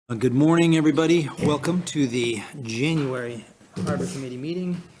Good morning, everybody. Welcome to the January Harbor Committee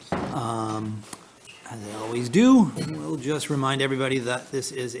meeting. As I always do, we'll just remind everybody that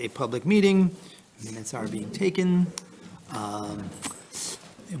this is a public meeting. Minutes are being taken.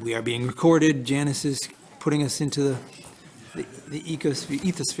 We are being recorded. Janice is putting us into the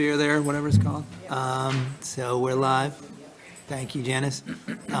ethosphere there, whatever it's called. So we're live. Thank you, Janice.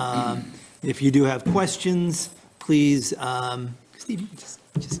 If you do have questions, please, Steve,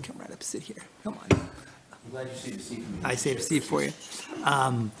 just come right up, sit here. Come on. I'm glad you saved a seat for me. I saved a seat for you.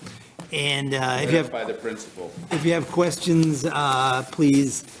 If you have By the principal. if you have questions,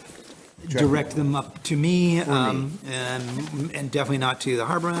 please direct them up to me, and definitely not to the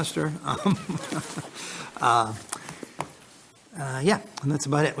harbor master. Yeah, and that's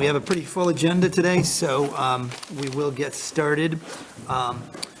about it. We have a pretty full agenda today, so we will get started.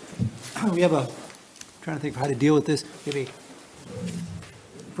 We have trying to think of how to deal with this. Maybe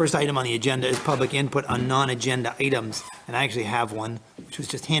first item on the agenda is public input on non-agenda items, and I actually have one, which was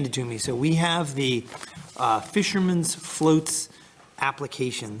just handed to me. So we have the Fisherman's Floats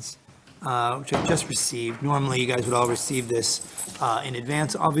applications, which I just received. Normally, you guys would all receive this in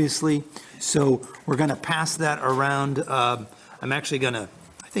advance, obviously. So we're going to pass that around. I'm actually going to,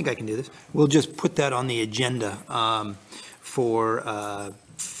 I think I can do this. We'll just put that on the agenda for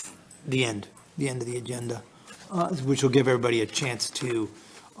the end of the agenda, which will give everybody a chance to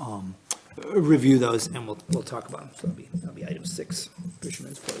review those, and we'll talk about them. So that'll be item 6,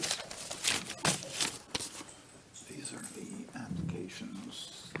 Fisherman's Floats. These are the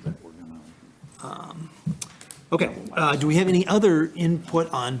applications that we're gonna. Okay, do we have any other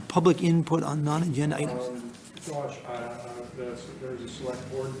public input on non-agenda items? Josh, there's a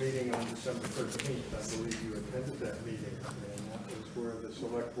select board meeting on December 13th. I believe you attended that meeting, and that was where the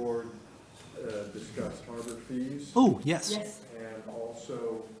select board discussed harbor fees. Oh, yes. And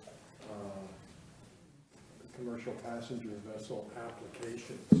also commercial passenger vessel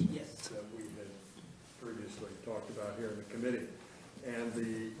applications. Yes. That we had previously talked about here in the committee. And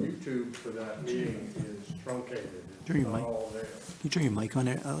the YouTube for that meeting is truncated. Turn your It's not mic. all there. Can you turn your mic on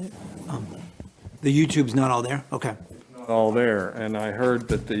there, Elliot? The YouTube's not all there? Okay. Not all there. And I heard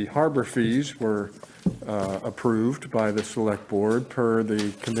that the harbor fees were approved by the select board per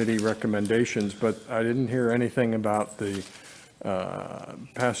the committee recommendations, but I didn't hear anything about the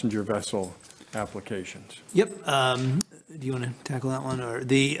passenger vessel applications. Yep. Do you want to tackle that one? Or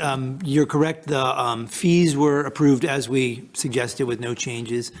you're correct, the fees were approved as we suggested with no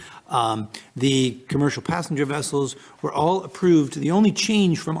changes. The commercial passenger vessels were all approved. The only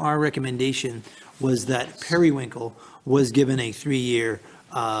change from our recommendation was that Periwinkle was given a 3-year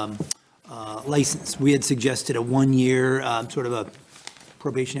license. We had suggested a 1-year, sort of a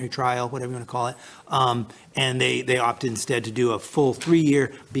probationary trial, whatever you want to call it. And they opted instead to do a full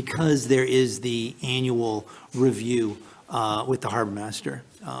 3-year because there is the annual review with the harbor master.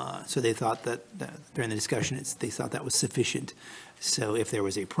 So they thought that during the discussion, they thought that was sufficient. So if there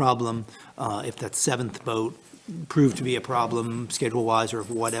was a problem, if that 7th boat proved to be a problem schedule-wise or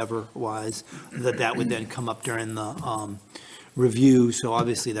whatever wise, that would then come up during the review. So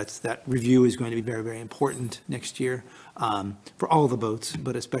obviously that review is going to be very, very important next year for all the boats,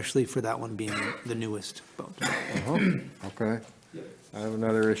 but especially for that one being the newest boat. Okay. I have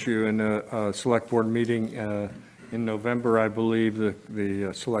another issue in a select board meeting in November. I believe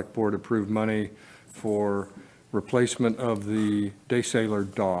the select board approved money for replacement of the day sailor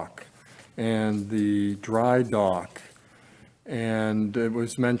dock and the dry dock. And it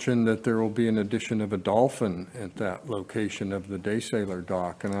was mentioned that there will be an addition of a dolphin at that location of the day sailor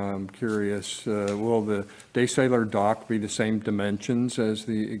dock. And I'm curious, will the day sailor dock be the same dimensions as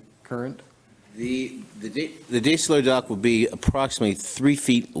the current? The day sailor dock will be approximately 3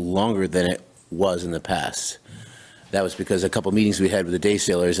 feet longer than it was in the past. That was because a couple meetings we had with the day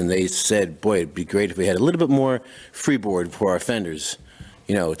sailors, and they said, boy, it'd be great if we had a little bit more freeboard for our fenders,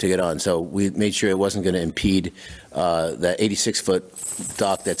 to get on. So we made sure it wasn't going to impede that 86-foot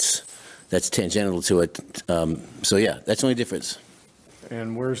dock that's tangential to it. So yeah, that's the only difference.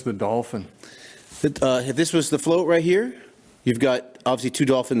 And where's the dolphin? If this was the float right here, you've got obviously 2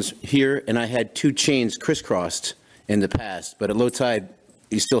 dolphins here, and I had 2 chains crisscrossed in the past, but at low tide,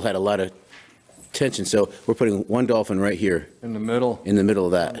 you still had a lot of tension. So we're putting 1 dolphin right here. In the middle? In the middle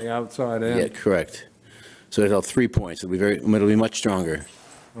of that. On the outside end? Yeah, correct. So it'll have 3 points. It'll be much stronger.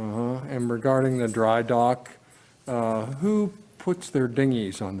 And regarding the dry dock, who puts their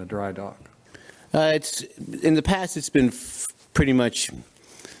dinghies on the dry dock? It's in the past, it's been pretty much, I'm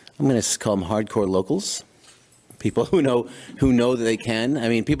going to call them hardcore locals. People who know that they can. I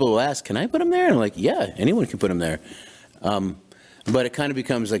mean, people will ask, "Can I put them there?" And I'm like, "Yeah, anyone can put them there." But it kind of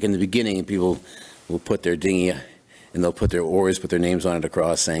becomes like in the beginning, people will put their dinghy and they'll put their oars, put their names on it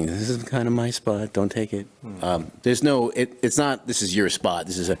across saying, this is kind of my spot, don't take it. There's no, it's not, this is your spot.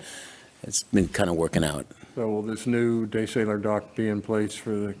 It's been kind of working out. So will this new day sailor dock be in place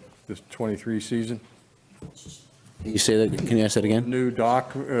for this 23 season? Can you say that, can you ask that again? New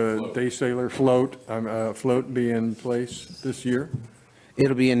dock, day sailor float be in place this year?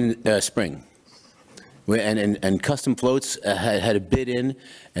 It'll be in spring. And Custom Floats had a bid in,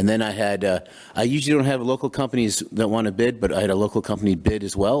 and then I usually don't have local companies that want to bid, but I had a local company bid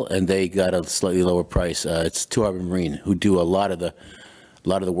as well, and they got a slightly lower price. It's Two Harbor Marine, who do a lot of the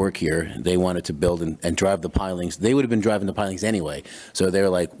work here. They wanted to build and drive the pilings. They would have been driving the pilings anyway, so they were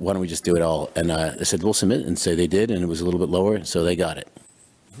like, why don't we just do it all? And I said, we'll submit, and say they did, and it was a little bit lower, so they got it.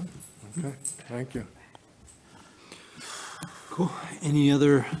 Okay, thank you. Cool. Any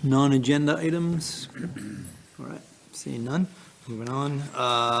other non-agenda items? All right, seeing none. Moving on.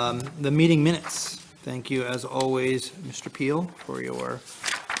 The meeting minutes. Thank you, as always, Mr. Peel, for your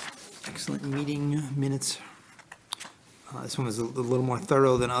excellent meeting minutes. This one was a little more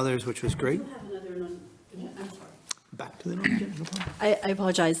thorough than others, which was great. Back to the non-agenda. No problem. I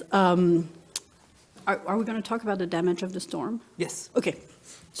apologize. Are we going to talk about the damage of the storm? Yes, Okay,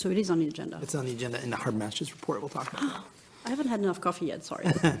 so it is on the agenda. it's on the agenda in the Harbor Masters report. We'll talk about I haven't had enough coffee yet, sorry.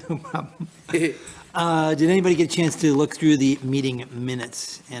 that. No problem. Did anybody get a chance to look through the meeting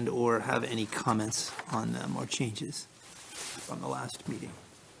minutes and/or have any comments on them or changes from the last meeting?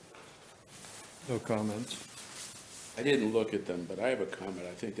 No comments. I didn't look at them, but I have a comment.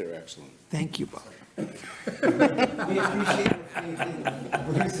 I think they're excellent. Thank you, Bob. We appreciate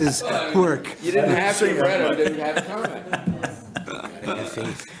Bruce's work. You didn't have to read them, didn't have to comment.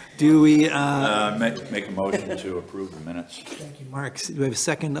 Do we, Make a motion to approve the minutes. thank you, Mark. Do we have a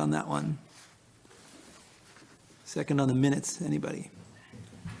second on that one? Second on the minutes, anybody?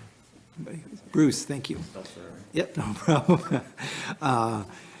 Anybody? Bruce, thank you. Yep, no problem.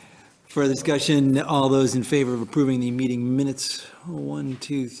 For discussion, all those in favor of approving the meeting minutes, 1,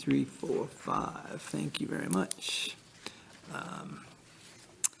 2, 3, 4, 5. Thank you very much.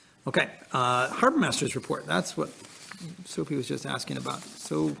 Okay, Harbor Masters report, that's what Sophie was just asking about.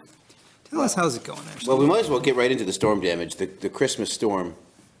 So tell us, how's it going there? Well, we might as well get right into the storm damage. The Christmas storm,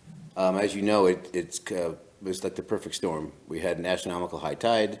 as you know, it was like the perfect storm. We had an astronomical high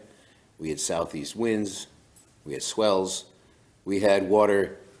tide, we had southeast winds, we had swells, we had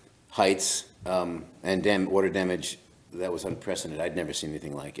water heights and water damage that was unprecedented. I'd never seen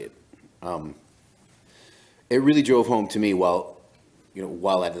anything like it. It really drove home to me I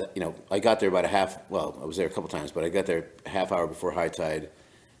got there about I was there a couple times, but I got there a half hour before high tide,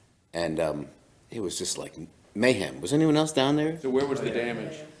 and it was just like mayhem. Was anyone else down there? So where was the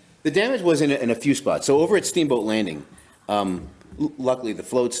damage? The damage was in a few spots. So over at Steamboat Landing, luckily the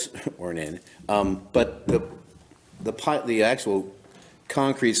floats weren't in, but the actual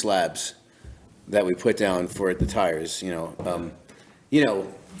concrete slabs that we put down for the tires,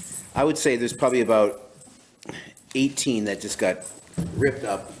 I would say there's probably about 18 that just got ripped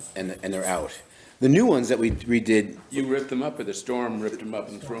up and they're out. The new ones that we redid, You ripped them up, or the storm ripped them up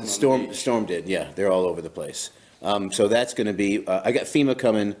and threw them on the beach? Storm did, yeah, they're all over the place. So that's going to be, I got FEMA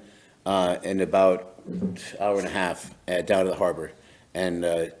coming in about an hour and a half down to the harbor. And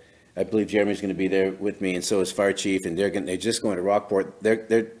I believe Jeremy's going to be there with me, and so is Fire Chief, and they're just going to Rockport.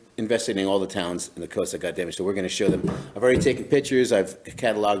 They're investigating all the towns in the coast that got damaged, so we're going to show them. I've already taken pictures, I've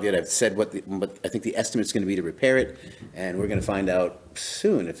cataloged it, I've said what I think the estimate's going to be to repair it, and we're going to find out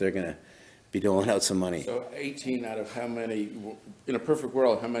soon if they're going to be doling out some money. So 18 out of how many, in a perfect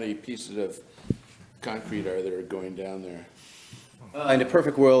world, how many pieces of concrete are there going down there? In a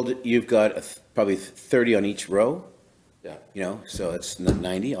perfect world, you've got probably 30 on each row. Yeah. So it's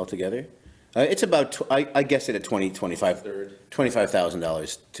 90 altogether. It's about, I guess it at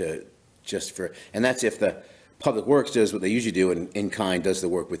 $25,000 to just for, and that's if the Public Works does what they usually do and in kind does the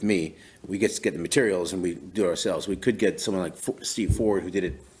work with me. We get the materials and we do it ourselves. We could get someone like Steve Ford, who did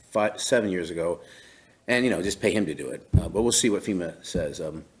it 7 years ago, and, just pay him to do it. But we'll see what FEMA says.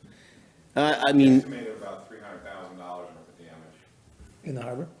 I mean. Estimated about $300,000 worth of damage. In the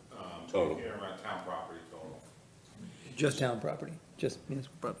harbor? Total. Around town property total. Just town property, just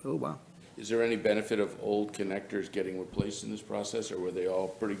municipal property. Oh, wow. Is there any benefit of old connectors getting replaced in this process, or were they all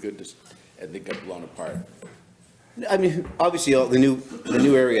pretty good and they got blown apart? I mean, obviously, the new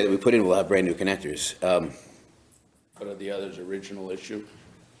area that we put in will have brand-new connectors. But are the others original issue?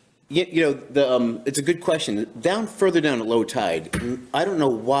 It's a good question. Further down at low tide, I don't know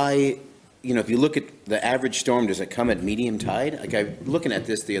why, if you look at the average storm, does it come at medium tide? Like, I'm looking at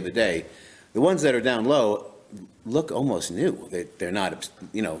this the other day. The ones that are down low, look almost new. They're not,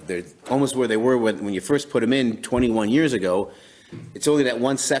 you know, they're almost where they were when you first put them in 21 years ago. It's only that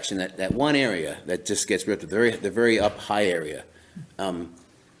one section, that one area that just gets ripped, the very up high area.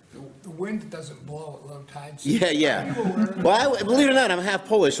 The wind doesn't blow at low tides. Yeah. Well, believe it or not, I'm half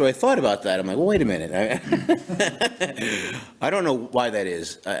Polish, so I thought about that. I'm like, well, wait a minute. I don't know why that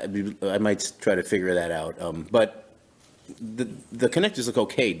is. I might try to figure that out. But the connectors look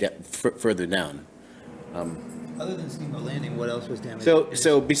okay further down. Other than Steamboat Landing, what else was damaged?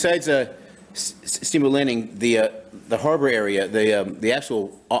 So besides Steamboat Landing, the harbor area, the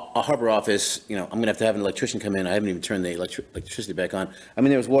actual harbor office, you know, I'm gonna have to have an electrician come in. I haven't even turned the electricity back on. I mean,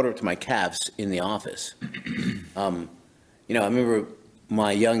 there was water up to my calves in the office. You know, I remember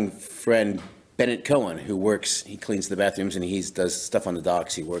my young friend Bennett Cohen, who works, he cleans the bathrooms and he does stuff on the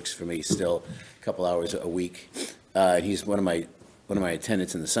docks. He works for me still a couple hours a week. He's one of my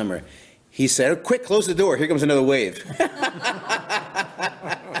attendants in the summer. He said, "Oh, quick, close the door. Here comes another wave."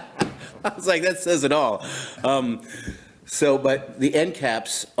 I was like, that says it all. But the end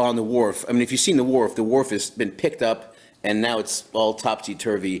caps on the wharf, I mean, if you've seen the wharf has been picked up and now it's all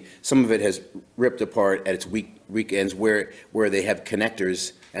topsy-turvy. Some of it has ripped apart at its weak ends where they have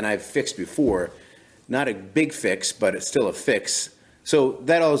connectors, and I've fixed before. Not a big fix, but it's still a fix. So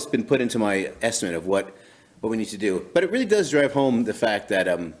that all has been put into my estimate of what we need to do. But it really does drive home the fact that,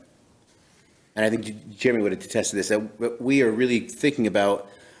 and I think Jeremy would have attested to this, that we are really thinking about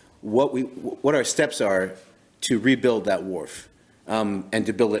what our steps are to rebuild that wharf, and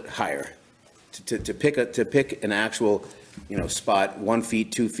to build it higher, to pick an actual, you know, spot, 1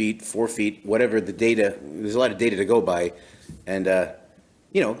 feet, 2 feet, 4 feet, whatever the data. There's a lot of data to go by, and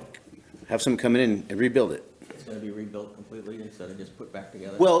you know, have someone come in and rebuild it. It's going to be rebuilt completely instead of just put back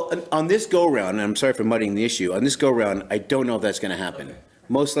together. Well, on this go round, and I'm sorry for muddying the issue. On this go round, I don't know if that's going to happen. Okay.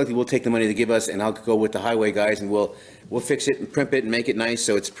 Most likely, we'll take the money they give us, and I'll go with the highway guys, and we'll fix it and primp it and make it nice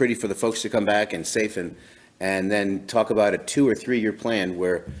so it's pretty for the folks to come back and safe, and then talk about a 2 or 3 year plan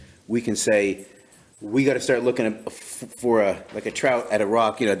where we can say, we got to start looking for like a trout at a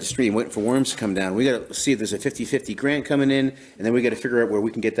rock, you know, at the stream, waiting for worms to come down. We got to see if there's a 50-50 grant coming in, and then we got to figure out where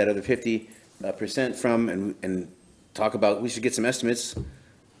we can get that other 50% from, and talk about, we should get some estimates,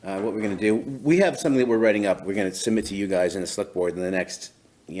 what we're going to do. We have something that we're writing up. We're going to submit to you guys in the select board in the next,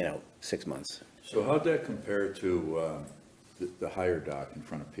 6 months. So how'd that compare to the higher dock in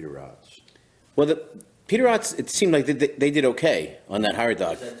front of Peter Rott's? Well, the Peter Ott's, it seemed like they did okay on that higher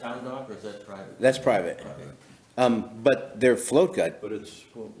dock. Is that town dock or is that private? That's private. Okay. But their float gut, But it's,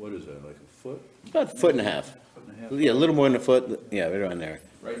 what is that, like a foot? about a foot and a half. Foot and a half? Yeah, a little more than a foot, yeah, right around there.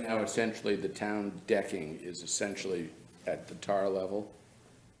 Right now, essentially, the town decking is essentially at the tar level.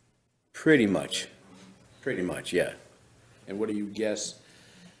 Pretty much, yeah. And what do you guess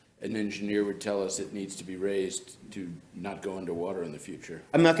an engineer would tell us it needs to be raised to not go underwater in the future?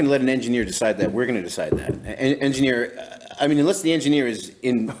 I'm not going to let an engineer decide that. We're going to decide that. An engineer, I mean, unless the engineer is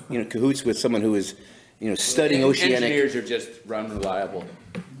in, cahoots with someone who is, studying oceanic. Engineers are just unreliable.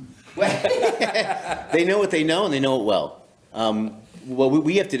 They know what they know, and they know it well. What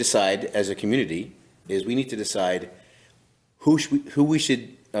we have to decide as a community is we need to decide who we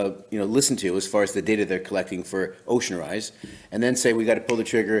should listen to as far as the data they're collecting for Ocean Rise, and then say we got to pull the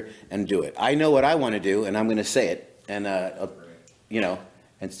trigger and do it. I know what I want to do, and I'm going to say it, and and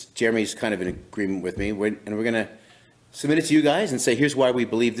Jeremy's kind of in agreement with me, and we're going to submit it to you guys and say, here's why we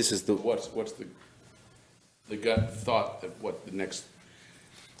believe this is the. What's the gut thought of what the next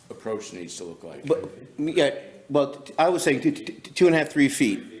approach needs to look like? But, yeah, well, I was saying 2.5, 3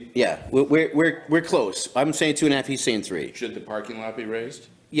 feet. Yeah, we're close. I'm saying 2.5, he's saying 3. Should the parking lot be raised?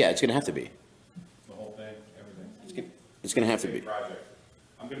 Yeah, it's going to have to be. The whole thing, everything. It's going to have to Big be. project.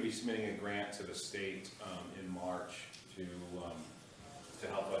 I'm going to be submitting a grant to the state in March to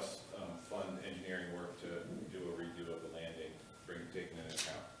help us fund engineering work to do a redo of the landing, taking into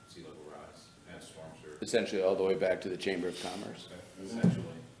account sea level rise and storm surge, Essentially, all the way back to the Chamber of Commerce. essentially.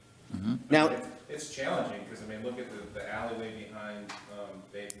 Now, It's challenging, because, look at the alleyway behind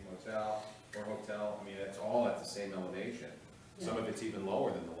Bathing Motel or Hotel. It's all at the same elevation. Some of it's even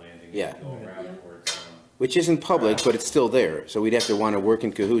lower than the landing. Yeah. If you go around towards, which isn't public, but it's still there. So we'd have to want to work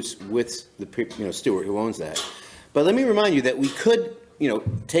in cahoots with the, Stewart, who owns that. But let me remind you that we could,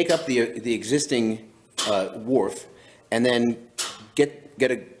 take up the existing wharf and then get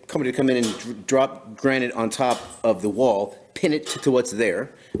a company to come in and drop granite on top of the wall, pin it to what's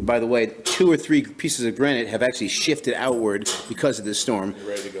there. By the way, 2 or 3 pieces of granite have actually shifted outward because of this storm. You're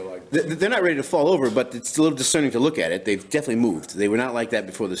ready to go like. They're not ready to fall over, but it's a little discerning to look at it. They've definitely moved. They were not like that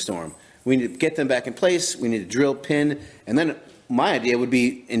before the storm. We need to get them back in place. We need to drill, pin, and then my idea would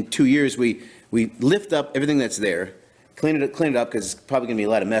be in 2 years, we we lift up everything that's there, clean it up, because it's probably gonna be a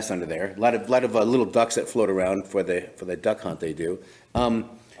lot of mess under there, a lot of little ducks that float around for the duck hunt they do. And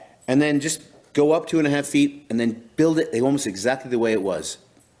then just go up 2.5 feet and then build it almost exactly the way it was,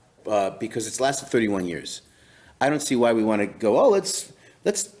 because it's lasted 31 years. I don't see why we want to go, oh, let's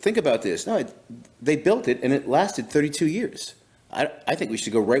think about this. No, they built it and it lasted 32 years. I think we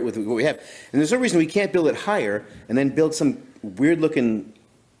should go right with what we have. And there's no reason we can't build it higher and then build some weird-looking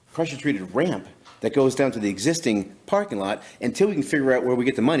pressure-treated ramp that goes down to the existing parking lot until we can figure out where we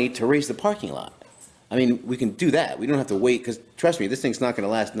get the money to raise the parking lot. I mean, we can do that. We don't have to wait, because trust me, this thing's not going to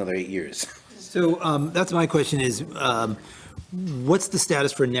last another 8 years. So that's my question is, what's the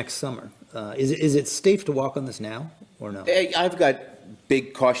status for next summer? Is it safe to walk on this now or no? I've got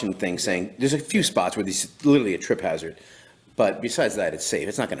big caution things saying, there's a few spots where this is literally a trip hazard. But besides that, it's safe.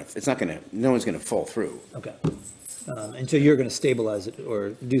 No one's going to fall through. Okay. And so you're going to stabilize it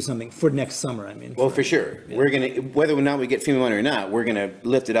or do something for next summer, I mean? Well, for sure. We're going to, whether or not we get FEMA money or not, we're going to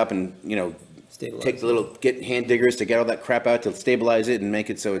lift it up and, Stabilize get hand diggers to get all that crap out to stabilize it and make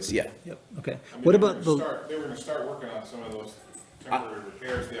it so it's, yeah. Yep, okay. I mean, What they were about gonna they were gonna start working on some of those temporary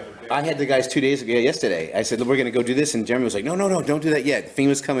repairs the other day. I had the guys 2 days ago, yesterday. I said, we're going to go do this, and Jeremy was like, no, don't do that yet.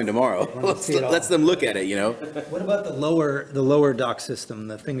 FEMA's coming tomorrow. see it all. Let's them look at it, What about the lower dock system,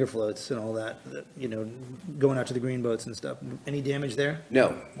 the finger floats and all that, going out to the green boats and stuff? Any damage there?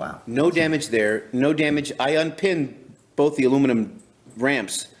 No. Wow. No damage there, no damage. I unpinned both the aluminum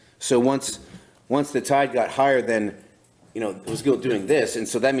ramps, so once the tide got higher than, it was doing this, and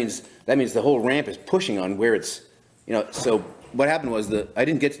so that means the whole ramp is pushing on where it's, so what happened was I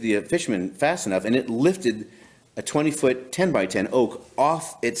didn't get to the fisherman fast enough, and it lifted a 20-foot 10-by-10 oak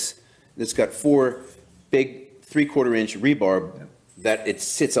off it's got 4 big 3/4-inch rebar that it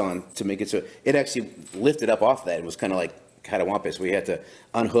sits on to make it so, it actually lifted up off that. It was kind of like catawampus. We had to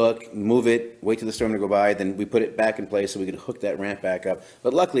unhook, move it, wait till the storm to go by, then we put it back in place so we could hook that ramp back up.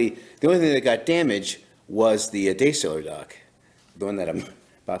 But luckily, the only thing that got damaged was the day sailor dock, the one that I'm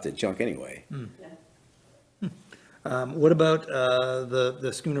about to junk anyway. What about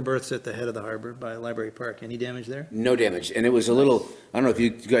the schooner berths at the head of the harbor by Library Park? Any damage there? No damage, and it was a little, I don't know if you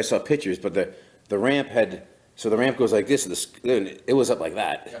guys saw pictures, but the ramp so the ramp goes like this, and it was up like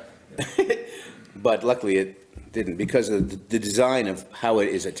that. But luckily it didn't, because of the design of how it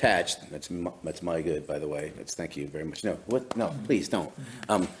is attached. That's my good, by the way. Thank you very much. No, please don't.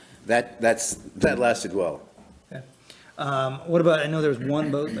 That lasted well. Okay. What about, I know there was one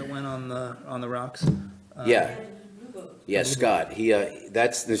boat that went on the rocks. Yeah, Scott,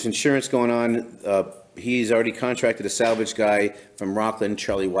 there's insurance going on. He's already contracted a salvage guy from Rockland,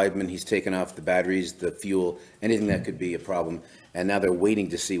 Charlie Weidman. He's taken off the batteries, the fuel, anything that could be a problem. And now they're waiting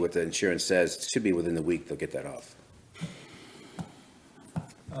to see what the insurance says. It should be within the week they'll get that off.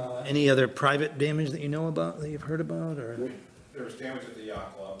 Any other private damage that you know about, that you've heard about, or? There was damage at the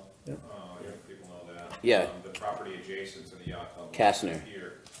yacht club. People know that. Yeah. The property adjacent to the yacht club. Kastner. lost the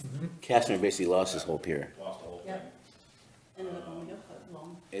pier, Kastner basically lost his whole pier. Lost the whole thing.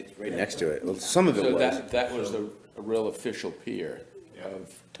 It's right next to it. Well, some of it So was. that was a real official pier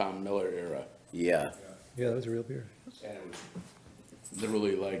of Tom Miller era. Yeah. Yeah, that was a real pier. And it was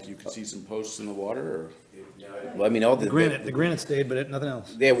literally like, you could see some posts in the water, or? Well, I mean, all The granite stayed, but nothing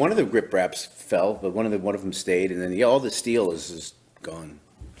else. Yeah, one of the grip wraps fell, but one of them stayed, and then, all the steel is gone.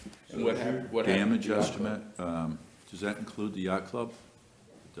 And what happened? Damage estimate, does that include the yacht club?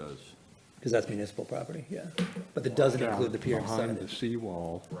 It does. Because that's municipal property, yeah. But it doesn't include the pier Behind inside the it.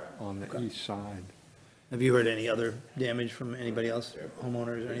 seawall on the east side. Have you heard any other damage from anybody else,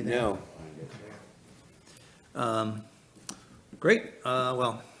 homeowners or anything? No. Great,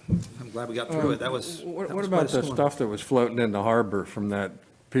 well, I'm glad we got through it. That was. What that was about quite a the storm. stuff that was floating in the harbor from that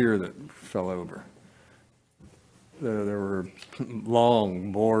pier that fell over? There were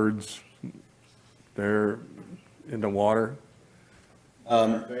long boards there in the water. They're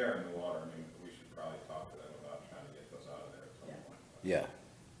there in the water. I mean, we should probably talk to them about trying to get those out of there at some point. Yeah.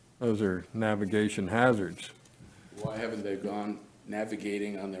 Those are navigation hazards. Why haven't they gone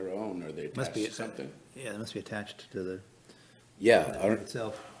navigating on their own? Are they Must attached be to something? Yeah, it must be attached to the Yeah. pier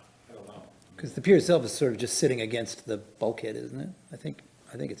itself. Because the pier itself is sort of just sitting against the bulkhead, isn't it? I think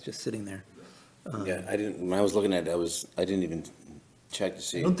it's just sitting there. Yeah, when I was looking at it, I didn't even check to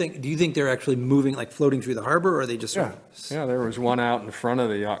see. Do you think they're actually moving, like floating through the harbor, or are they just sort Yeah, of? there was one out in front of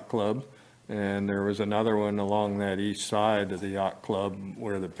the yacht club, and there was another one along that east side of the yacht club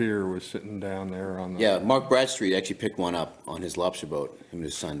where the pier was sitting down there on the. Yeah, Mark Bradstreet actually picked one up on his lobster boat. Him and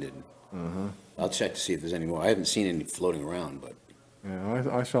his son did. I'll check to see if there's any more. I haven't seen any floating around, but. Yeah,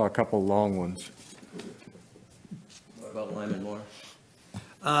 I saw a couple long ones. What about Lyman Moore?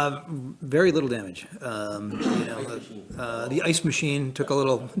 Very little damage. The ice machine took a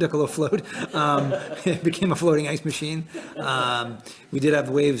little float. It became a floating ice machine. We did have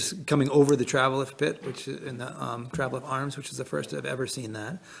waves coming over the travel lift pit, which is in the travel lift arms, which is the first I've ever seen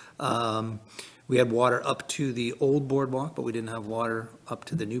that. We had water up to the old boardwalk, but we didn't have water up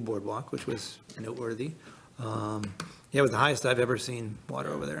to the new boardwalk, which was noteworthy. Yeah, it was the highest I've ever seen water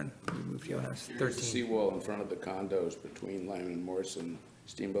over there, and we moved here when I was There's a 13. seawall in front of the condos between Lyman Morris and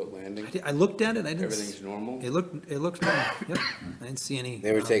Steamboat Landing. I looked at it, I didn't. Everything's normal? It looked normal, yep. I didn't see any.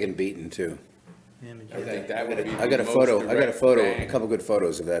 They were taking beating too. damage. I think that would be I got a the photo, most I got a direct photo, bang. a couple good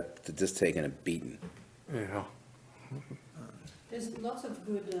photos of that, just taking a beating. Yeah. There's lots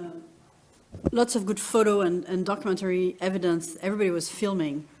of good photo and documentary evidence. Everybody was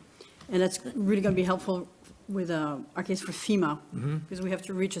filming, and that's really going to be helpful with our case for FEMA, because we have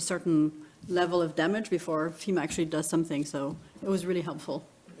to reach a certain level of damage before FEMA actually does something, so it was really helpful.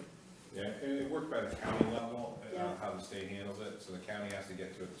 Yeah, and it worked by the county level, Yeah. how the state handles it, so the county has to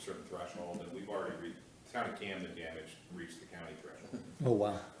get to a certain threshold, and we've already reached, the town of Camden damage reached the county threshold. Oh,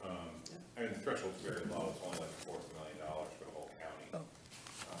 wow. I mean, the threshold's very low, it's only like $4 million for the whole county. And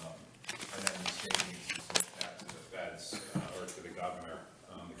then the state needs to submit that to the feds, or to the governor,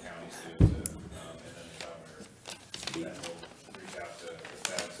 the county sues it, and then the governor then will reach out to the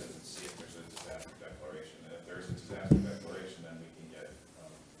feds and see if there's a disaster declaration. And if there's a disaster declaration, then we can get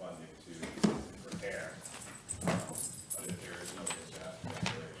funding to repair. But if there is no disaster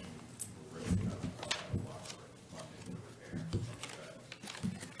declaration, we're really not a lot of funding to repair.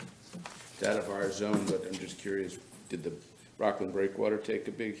 It's out of our zone, but I'm just curious, did the Rockland Breakwater take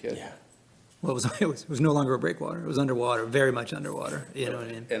a big hit? Yeah. Well, it was no longer a breakwater. It was underwater, very much underwater, you know what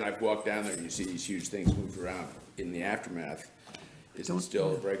I mean? And I've walked down there and you see these huge things move around in the aftermath. Is it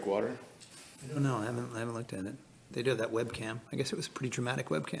still a breakwater? I don't know, I haven't looked at it. They do have that webcam. I guess it was a pretty dramatic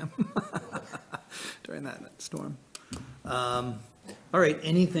webcam during that storm. All right,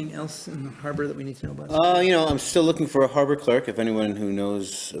 anything else in the harbor that we need to know about? I'm still looking for a harbor clerk, if anyone who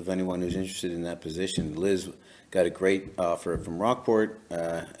knows of anyone who's interested in that position. Liz got a great offer from Rockport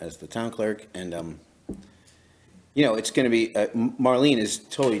as the town clerk, and, it's going to be, Marlene is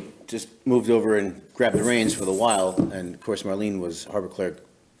totally just moved over and grabbed the reins for the while, and of course, Marlene was harbor clerk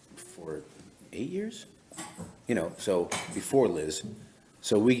for 8 years, so before Liz.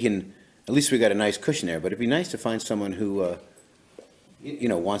 So we can, at least we got a nice cushion there, but it'd be nice to find someone who,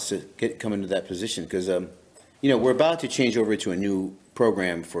 wants to come into that position, because, we're about to change over to a new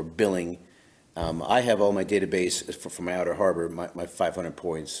program for billing. I have all my database for my outer harbor, my 500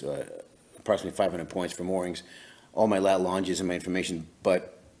 points, approximately 500 points for moorings, all my lat longes and my information,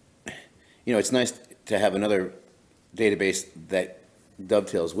 but, it's nice to have another database that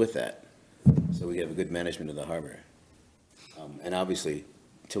dovetails with that, so we have a good management of the harbor. And obviously,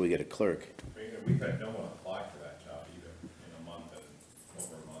 until we get a clerk. We've had no one apply for that job either in a month and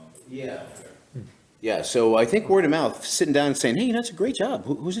over a month. Yeah. Yeah, so I think word of mouth, sitting down and saying, hey, that's a great job.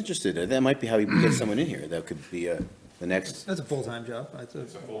 Who's interested? That might be how we get someone in here. That could be the next, That's a full-time job. It's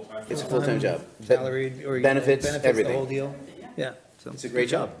It's a full-time. it's a full-time job. Salaried, or. Benefits, The everything. whole deal, yeah. So It's a great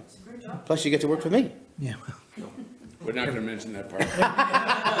job. Plus, you get to work for me. Yeah. We're not gonna mention that part.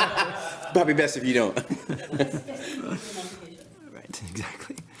 Probably best if you don't. Right,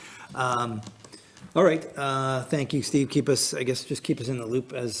 exactly. All right, thank you, Steve. Just keep us in the loop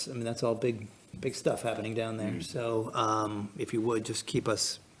that's all big stuff happening down there. So if you would, just keep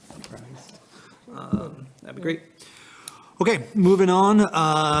us apprised. That'd be great. Okay, moving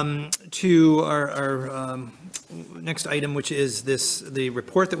on to our next item, which is the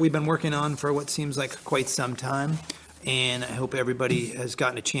report that we've been working on for what seems like quite some time. And I hope everybody has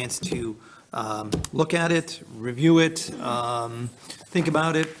gotten a chance to look at it, review it, think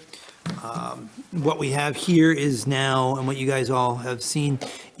about it. What we have here is now, and what you guys all have seen,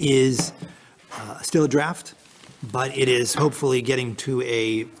 is still a draft, but it is hopefully getting to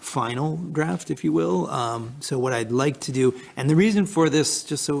a final draft, if you will. So what I'd like to do, and the reason for this,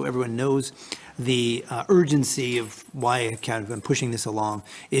 just so everyone knows, the urgency of why I've kind of been pushing this along,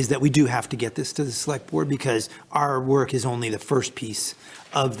 is that we do have to get this to the select board, because our work is only the first piece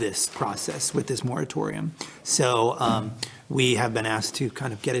of this process with this moratorium. So we have been asked to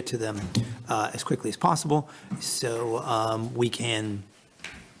kind of get it to them as quickly as possible, so we can,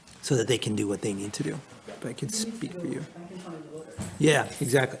 so that they can do what they need to do. If I can speak for you. Yeah,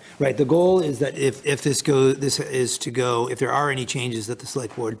 exactly. Right. The goal is that if this is to go, if there are any changes that the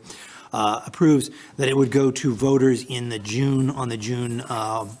select board approves, that it would go to voters on the June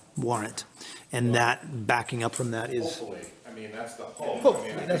warrant. And that, backing up from that is. Hopefully, that's the hope.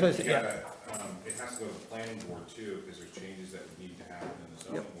 Hopefully, that's what I said, It has to go to the planning board too, because there's changes that would need to happen in the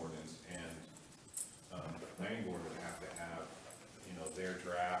zoning ordinance, and the planning board would have to have, their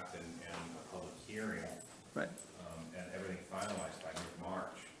draft and a public hearing, Right. and everything finalized by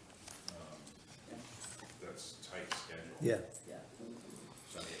mid-March. That's tight schedule. Yeah.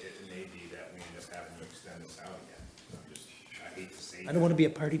 So it may be that we end up having to extend this out again. I hate to say. I don't want to be a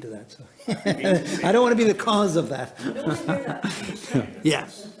party to that, so. I don't want to be the cause of that. Yeah,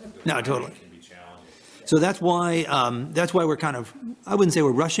 no, totally. It can be challenging. So that's why we're kind of, I wouldn't say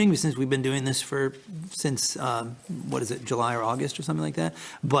we're rushing, since we've been doing this since, what is it, July or August or something like that?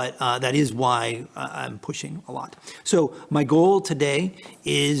 But that is why I'm pushing a lot. So my goal today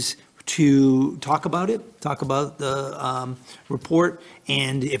is to talk about it, talk about the report,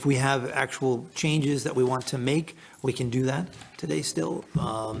 and if we have actual changes that we want to make, we can do that today still.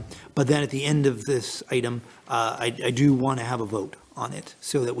 But then at the end of this item, I do want to have a vote on it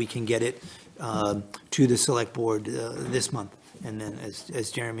so that we can get it to the select board this month. And then, as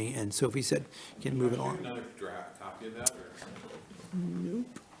Jeremy and Sophie said, can move it Do you along. have another draft copy of that,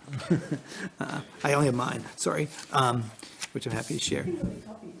 or? I only have mine, sorry, which I'm happy to share.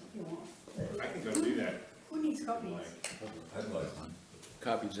 I can go do that. Who needs copies?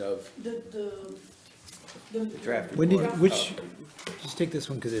 Copies of, The Draft When did, report. just take this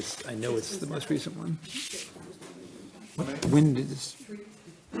one, because I know it's the most recent one. When did this,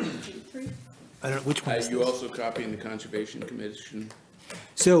 I don't know, which one are is you this? also copying the Conservation Commission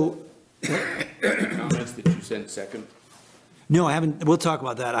So, comments that you sent second? no, I haven't, we'll talk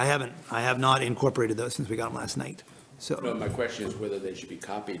about that. I have not incorporated those since we got them last night, No, so. my question is whether they should be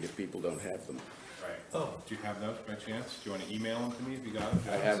copied if people don't have them. Right. Oh. Do you have those by chance? Do you want to email them to me if you got them?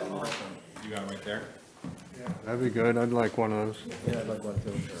 I have them. You got them right there? That'd be good. I'd like one of those. Yeah, I'd like one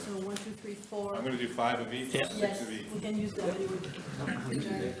too. So 1, 2, 3, 4. I'm going to do 5 of each, Yeah. 6 Yes, of each. we can use them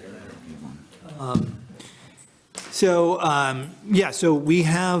anyway. So, yeah, so we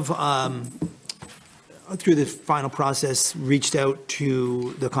have, through the final process, reached out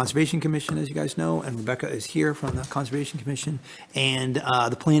to the Conservation Commission, as you guys know, and Rebecca is here from the Conservation Commission, and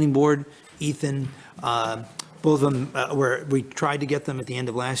the Planning Board, Ethan, both of them, we tried to get them at the end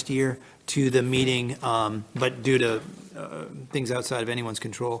of last year to the meeting, but due to things outside of anyone's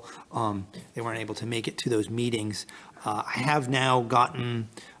control, they weren't able to make it to those meetings. I have now gotten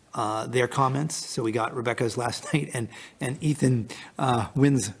their comments, so we got Rebecca's last night, and Ethan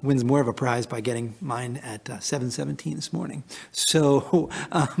wins more of a prize by getting mine at 7:17 this morning. So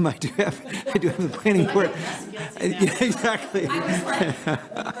I do have the planning board. Yeah, exactly.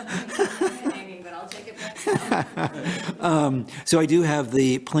 But I'll take it back. So I do have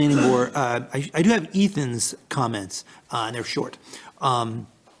the planning board, I do have Ethan's comments, and they're short.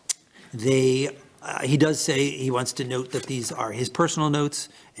 He does say he wants to note that these are his personal notes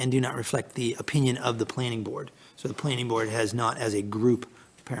and do not reflect the opinion of the planning board. So the planning board has not, as a group,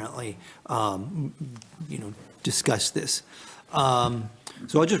 apparently, discussed this. So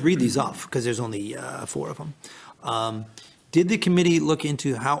I'll just read these off, because there's only 4 of them. Did the committee look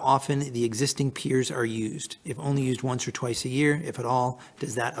into how often the existing piers are used? If only used once or twice a year, if at all,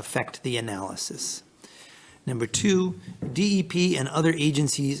 does that affect the analysis? Number 2, DEP and other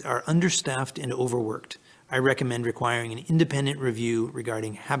agencies are understaffed and overworked. I recommend requiring an independent review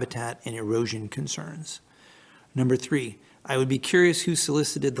regarding habitat and erosion concerns. Number 3, I would be curious who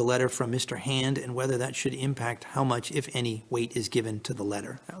solicited the letter from Mr. Hand and whether that should impact how much, if any, weight is given to the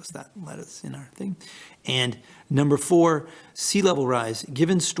letter. That letter's in our thing. And number 4, sea level rise.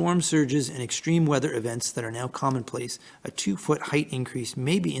 Given storm surges and extreme weather events that are now commonplace, a 2-foot height increase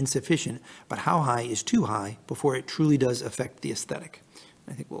may be insufficient, but how high is too high before it truly does affect the aesthetic?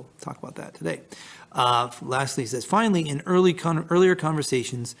 I think we'll talk about that today. Lastly, it says, finally, in earlier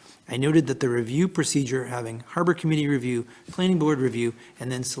conversations, I noted that the review procedure having Harbor Committee review, Planning Board review,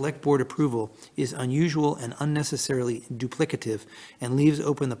 and then Select Board approval is unusual and unnecessarily duplicative and leaves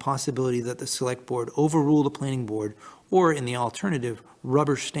open the possibility that the Select Board overrule the Planning Board or, in the alternative,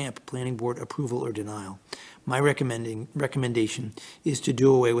 rubber stamp Planning Board approval or denial. My recommendation is to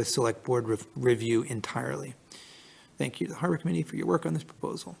do away with Select Board review entirely. Thank you to the Harbor Committee for your work on this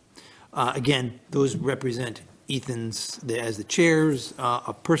proposal. Again, those represent Ethan's, as the chair's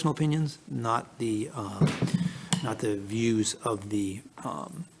personal opinions, not the views of the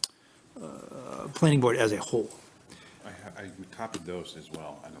Planning Board as a whole. I copied those as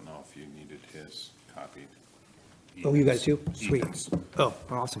well. I don't know if you needed his copied. Oh, you guys too? Sweet. Ethan's. Oh,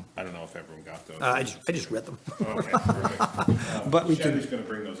 awesome. I don't know if everyone got those. I just read them. Okay, perfect. But we Shelby's can, going to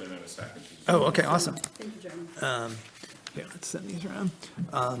bring those in a second. oh, okay, awesome. Thank you, Jeremy. Yeah, let's send these around.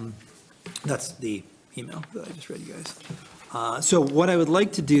 That's the email that I just read you guys. So what I would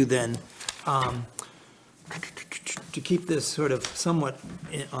like to do then, to keep this sort of somewhat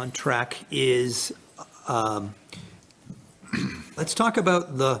on track is, let's talk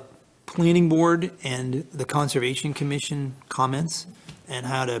about the planning board and the conservation commission comments and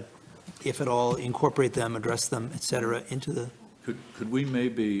how to, if at all, incorporate them, address them, et cetera, into the, Could we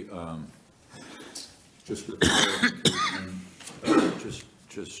maybe, just for clarification,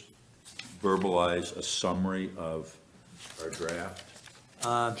 just verbalize a summary of our draft?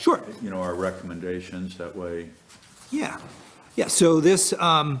 sure. You know, our recommendations, that way. Yeah, yeah, so this,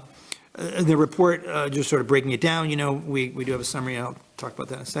 the report, just sort of breaking it down, you know, we do have a summary, I'll talk about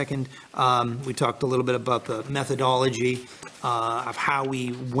that in a second. We talked a little bit about the methodology of how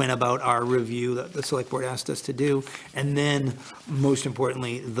we went about our review that the select board asked us to do. And then, most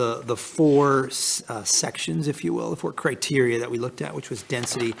importantly, the four sections, if you will, the four criteria that we looked at, which was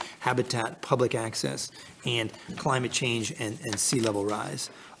density, habitat, public access, and climate change and sea level rise.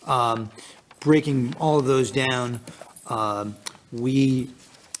 Breaking all of those down, we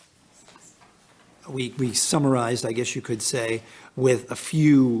summarized, I guess you could say, with a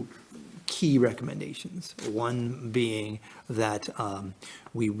few key recommendations. One being that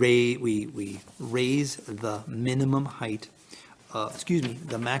we raise the minimum height,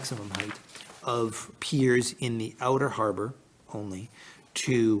 the maximum height of piers in the outer harbor only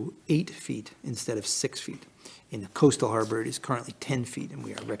to 8 feet instead of 6 feet. In the coastal harbor, it is currently 10 feet, and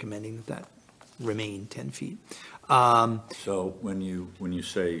we are recommending that that remain 10 feet. So when you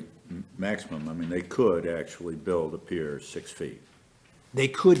say maximum, I mean, they could actually build a pier 6 feet. They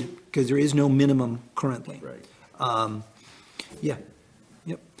could, because there is no minimum currently. Right. Yeah,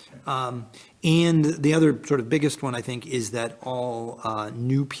 yep. And the other sort of biggest one, I think, is that all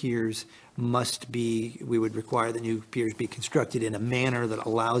new piers must be, we would require that new piers be constructed in a manner that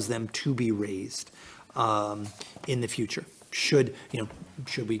allows them to be raised in the future. Should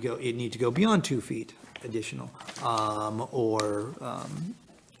we go, it need to go beyond 2 feet additional, or,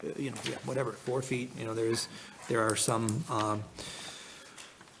 whatever, 4 feet, there are some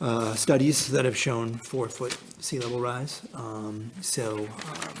studies that have shown 4-foot sea level rise.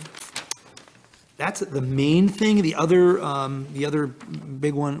 That's the main thing. The other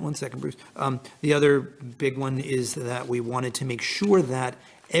big one second, Bruce. The other big one is that we wanted to make sure that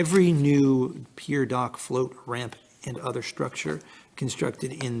every new pier, dock, float, ramp, and other structure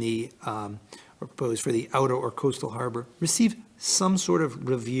constructed in the, or proposed for the outer or coastal harbor receive some sort of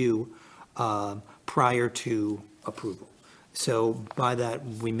review prior to approval. So by that,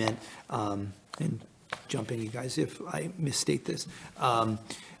 we meant, and jump in, you guys, if I misstate this,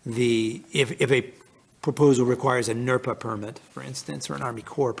 if a proposal requires a NERPA permit, for instance, or an Army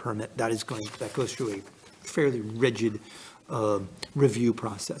Corps permit, that goes through a fairly rigid review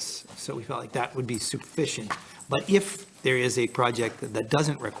process. So we felt like that would be sufficient. But if there is a project that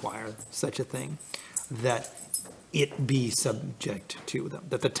doesn't require such a thing, that it be subject to them,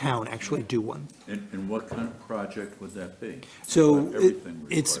 that the town actually do one. And what kind of project would that be? So Everything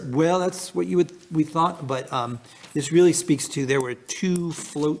it's, required. well, that's what we thought, but this really speaks to, there were 2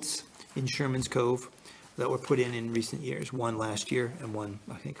 floats in Sherman's Cove that were put in recent years, one last year and one,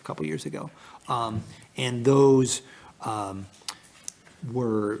 I think, a couple years ago. And those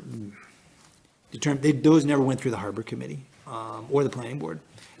were determined, those never went through the Harbor Committee or the Planning Board.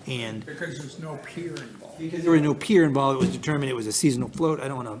 And Because there's no pier involved. because there was no pier involved, it was determined it was a seasonal float. I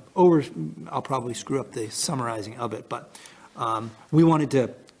don't want to I'll probably screw up the summarizing of it, but we wanted to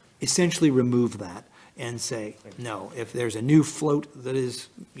essentially remove that and say, no, if there's a new float that is,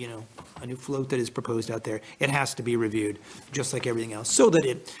 a new float that is proposed out there, it has to be reviewed, just like everything else, so that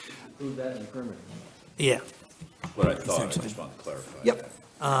it, Include that in permitting. yeah. What I thought, I Essentially. just want to clarify. Yep.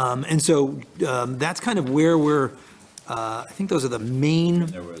 And so that's kind of where we're, I think those are the main,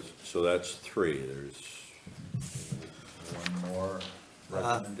 So that's 3, there's one more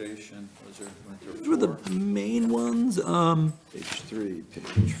recommendation, those were the main ones. Page 3,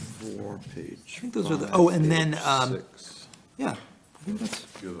 page 4, page 5. I think those are the, oh, and then, page 6. yeah, I think that's,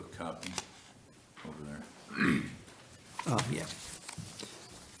 Do you have a copy over there? yeah.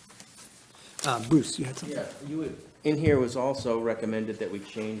 Bruce, you had something? Yeah, in here was also recommended that we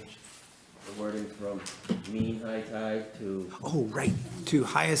change the wording from mean high tide to, Oh, right, to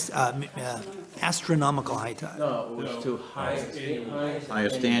highest, astronomical high tide, no, it was to highest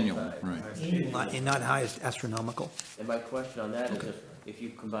Highest annual, tide. right. and not highest astronomical. And my question on that is if you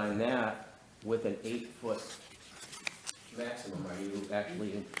combine that with an 8-foot maximum, are you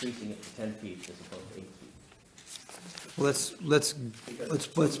actually increasing it to 10 feet as opposed to 8 feet? Well, let's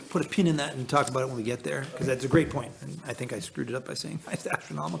put a pin in that and talk about it when we get there, because that's a great point. And I think I screwed it up by saying highest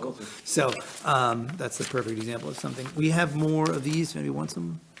astronomical. So that's the perfect example of something. We have more of these, maybe want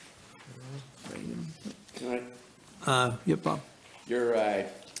some? All right. Yep, Bob. You're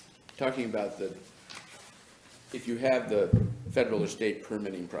talking about if you have the federal or state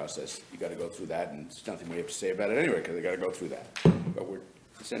permitting process, you got to go through that, and there's nothing we have to say about it anyway, because they got to go through that. But we're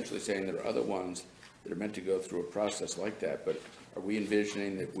essentially saying there are other ones that are meant to go through a process like that, but are we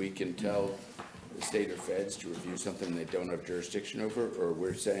envisioning that we can tell the state or feds to review something they don't have jurisdiction over, or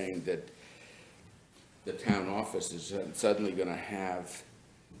we're saying that the town office is suddenly going to have,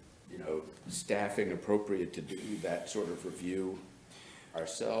 staffing appropriate to do that sort of review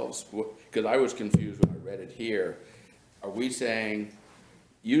ourselves? Because I was confused when I read it here. Are we saying,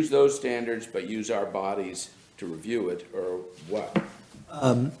 use those standards, but use our bodies to review it, or what?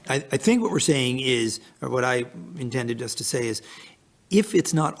 I think what we're saying is, or what I intended just to say is, if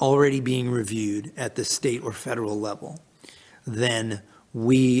it's not already being reviewed at the state or federal level, then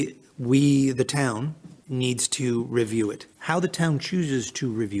we, the town, needs to review it. How the town chooses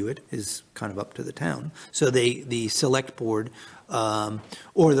to review it is kind of up to the town. So the select board,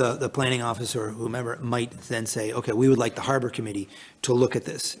 or the planning officer or whomever might then say, okay, we would like the harbor committee to look at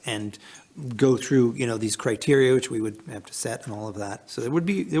this and go through, these criteria, which we would have to set and all of that. So there would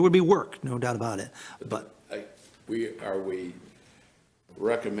be work, no doubt about it, but. Are we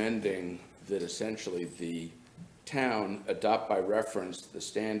recommending that essentially the town adopt by reference the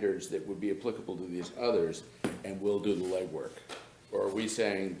standards that would be applicable to these others, and we'll do the legwork? Or are we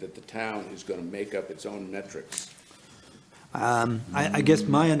saying that the town is going to make up its own metrics? I guess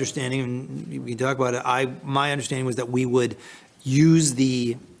my understanding, and we can talk about it, my understanding was that we would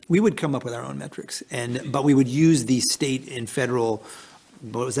come up with our own metrics, but we would use the state and federal,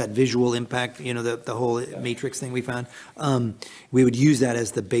 what was that, visual impact, the whole matrix thing we found. We would use that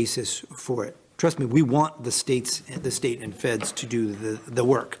as the basis for it. Trust me, we want the state and feds to do the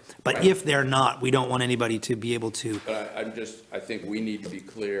work. But if they're not, we don't want anybody to be able to. But I think we need to be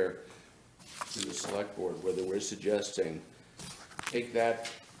clear to the select board whether we're suggesting take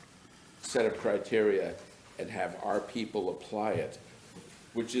that set of criteria and have our people apply it,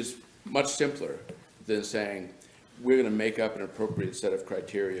 which is much simpler than saying, we're going to make up an appropriate set of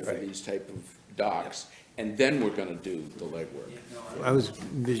criteria for these type of docks, and then we're going to do the legwork. I was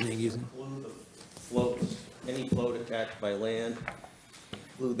envisioning using. Include the floats, any float attached by land,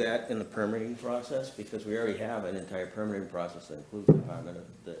 include that in the permitting process, because we already have an entire permitting process that includes the Department of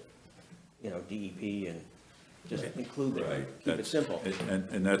the, DEP, and just include that, keep it simple.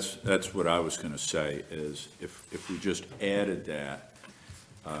 And that's what I was going to say, is if we just added that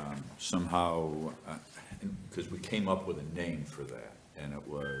somehow, because we came up with a name for that, and it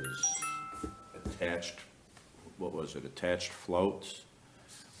was attached, what was it, attached floats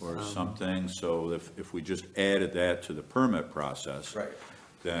or something? So if we just added that to the permit process,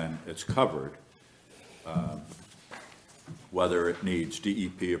 then it's covered. Whether it needs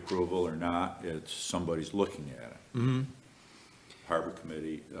DEP approval or not, it's somebody's looking at it. Harbor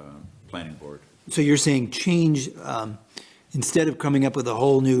Committee, Planning Board. So you're saying change, instead of coming up with a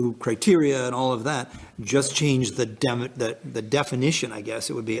whole new criteria and all of that, just change the definition, I guess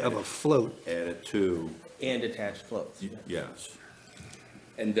it would be, of a float. Add it to. And attached floats. Yes.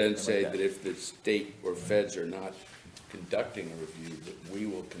 And then say that if the state or feds are not conducting a review, that we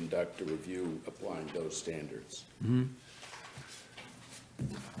will conduct a review applying those standards.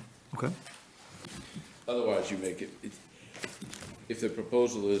 Okay. Otherwise, you make it, if the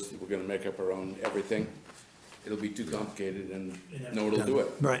proposal is that we're going to make up our own everything, it'll be too complicated and no one will do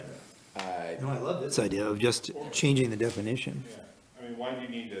it. Right. No, I love this idea of just changing the definition. Yeah, I mean, why do you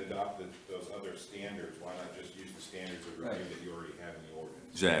need to adopt those other standards? Why not just use the standards of review that you already have in the ordinance?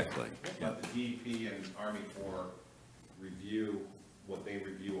 Exactly. Let the DEP and Army Corps review what they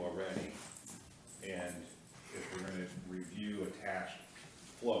review already. And if we're going to review attached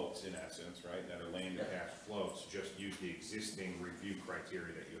floats, in essence, right, that are land attached floats, just use the existing review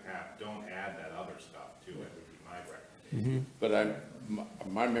criteria that you have. Don't add that other stuff to it, would be my recommendation. But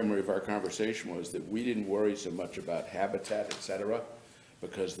my memory of our conversation was that we didn't worry so much about habitat, et cetera,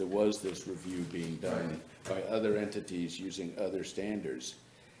 because there was this review being done by other entities using other standards.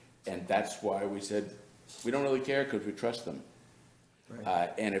 And that's why we said, we don't really care because we trust them.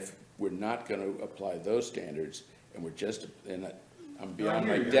 And if we're not going to apply those standards, and we're just, and I'm beyond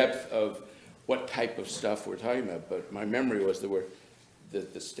my depth of what type of stuff we're talking about, but my memory was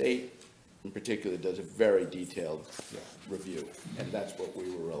that the state in particular does a very detailed review, and that's what we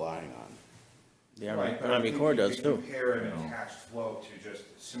were relying on. The Army Corps does too. Compare an attached float to just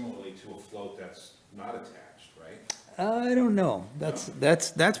similarly to a float that's not attached, right? I don't know.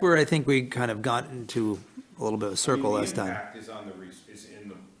 That's where I think we kind of got into a little bit of a circle last time. The impact is is in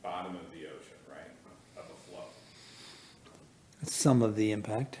the bottom of the ocean, right, of a float. Some of the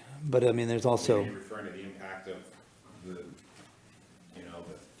impact, but I mean, there's also. Maybe referring to the impact of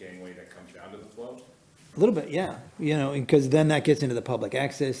float? A little bit, yeah, because then that gets into the public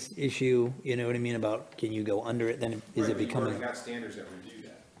access issue, you know what I mean, about can you go under it, then is Right, it but becoming? You've already got standards that review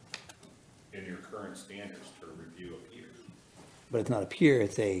that in your current standards to review a pier. But it's not a pier,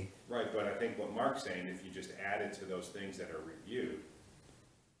 it's a, Right, but I think what Mark's saying, if you just added to those things that are reviewed,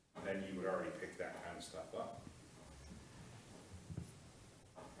 then you would already pick that kind of stuff up.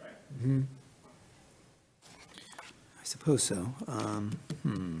 Right? I suppose so. Let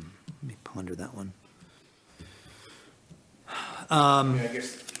me ponder that one. I mean, I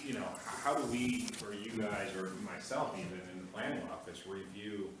guess, how do we, or you guys, or myself even, in the planning office,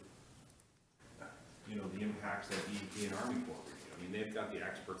 review, the impacts that DEP and Army Corps review? I mean, they've got the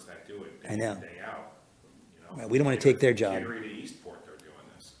experts that do it I day know. in, day out. Right, we don't wanna take their job. Henry to Eastport, they're doing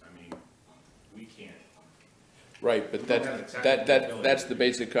this. I mean, we can't. Right, but We don't have the that's, technical that's the ability.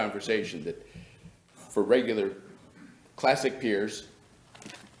 basic conversation, that for regular classic piers,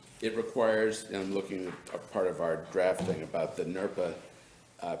 it requires, and I'm looking at a part of our draft thing about the NERPA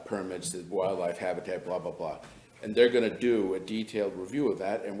permits, the wildlife habitat, blah, blah, blah. And they're gonna do a detailed review of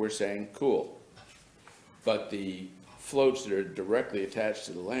that, and we're saying, cool. But the floats that are directly attached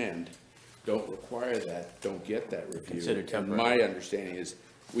to the land don't require that, don't get that review. Considered And temporary. my understanding is,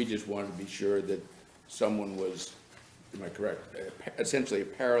 we just wanted to be sure that someone was, am I correct, essentially a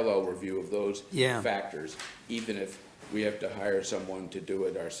parallel review of those Yeah. factors, even if we have to hire someone to do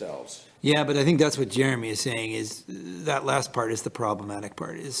it ourselves. Yeah, but I think that's what Jeremy is saying, is that last part is the problematic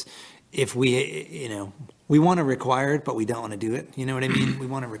part, is if we, we want to require it, but we don't want to do it, you know what I mean? We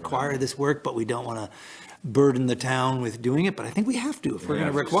want to require this work, but we don't want to burden the town with doing it, but I think we have to. If we're going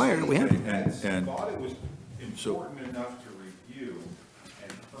to require it, we have to. And Thought it was important enough to review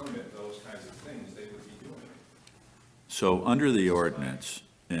and permit those kinds of things, they would be doing it. so under the ordinance,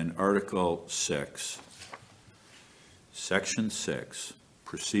 in Article 6, Section 6,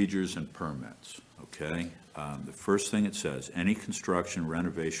 procedures and permits, okay? The first thing it says, any construction,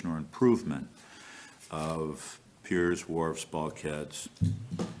 renovation, or improvement of piers, wharfs, bulkheads,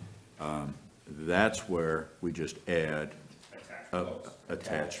 that's where we just add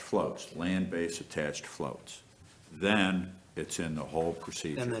attached floats, land-based attached floats. Then it's in the whole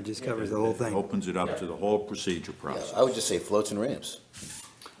procedure. And that just covers the whole thing. Opens it up to the whole procedure process. I would just say floats and ramps.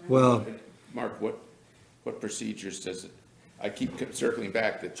 Well, Mark, what procedures does it, I keep circling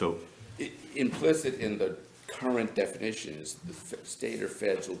back that So, implicit in the current definition is the state or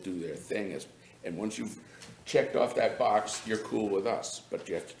feds will do their thing, and once you've checked off that box, you're cool with us, but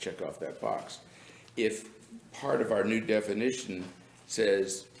you have to check off that box. If part of our new definition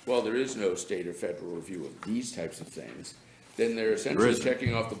says, well, there is no state or federal review of these types of things, then they're essentially isn't.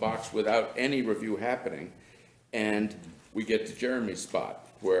 checking off the box without any review happening, and we get to Jeremy's spot,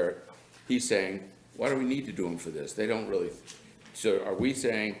 where he's saying, why do we need to do them for this? They don't really, so are we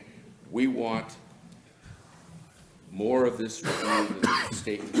saying, we want more of this review than the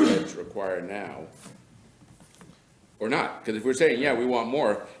state and feds require now? Or not? Because if we're saying, yeah, we want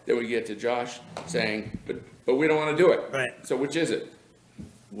more, then we get to Josh saying, but we don't want to do it. Right. So which is it?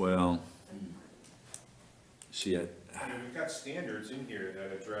 well, see, I mean, we've got standards in here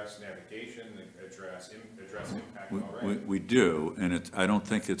that address navigation, that address impact already. we do, and I don't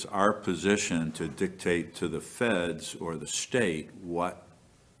think it's our position to dictate to the feds or the state what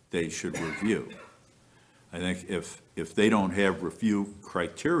they should review. I think if they don't have review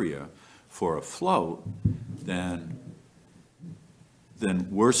criteria for a float, then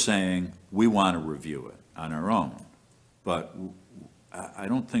we're saying we want to review it on our own. But I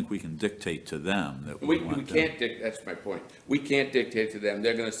don't think we can dictate to them that we want We them. can't that's my point. We can't dictate to them.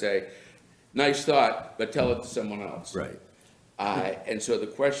 They're gonna say, nice thought, but tell it to someone else. Right. And so the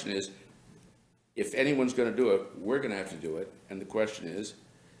question is, if anyone's gonna do it, we're gonna have to do it. And the question is,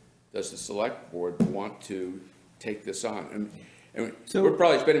 does the select board want to take this on? And So- we're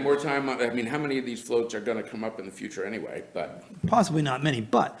probably spending more time on, how many of these floats are gonna come up in the future anyway, but. possibly not many,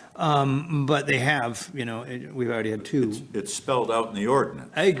 but they have, we've already had two. It's spelled out in the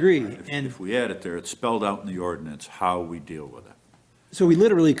ordinance. I agree, and If we add it there, it's spelled out in the ordinance how we deal with it. so we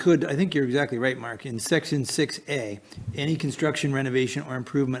literally could, I think you're exactly right, Mark, in section 6A, any construction, renovation, or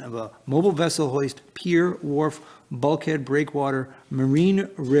improvement of a mobile vessel hoist, pier, wharf, bulkhead, breakwater, marine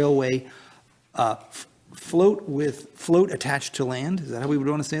railway, float attached to land, is that how we would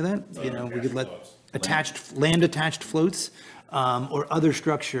want to say that? We could let land attached floats, or other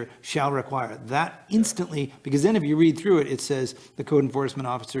structure shall require. That instantly, because then if you read through it, it says the code enforcement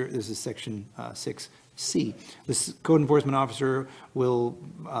officer, this is section 6C. The code enforcement officer will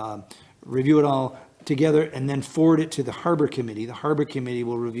review it all together and then forward it to the harbor committee. The harbor committee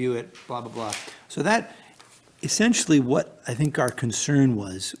will review it, blah, blah, blah. So that, essentially what I think our concern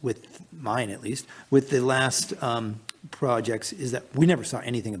was, with mine at least, with the last projects, is that we never saw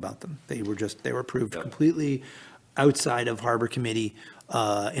anything about them. They were approved completely outside of Harbor Committee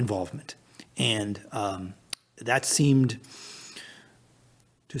involvement. And that seemed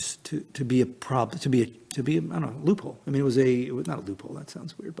just to be a problem, to be, I don't know, loophole. I mean, it was not a loophole, that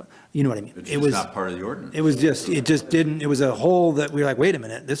sounds weird, but you know what I mean. It's It just was not part of the ordinance. It just didn't, it was a hole that we were like, wait a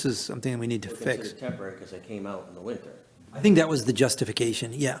minute, this is something we need to They're fix. considered temporary because they came out in the winter. I think that was the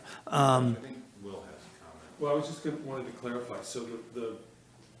justification, yeah. I think Will has a comment. Well, I was just wanted to clarify, so the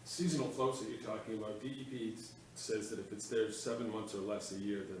seasonal floats that you're talking about, DEP says that if it's there 7 months or less a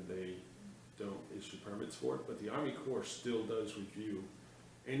year, then they don't issue permits for it, but the Army Corps still does review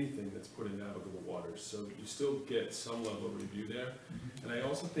anything that's put in navigable waters, so you still get some level of review there. And I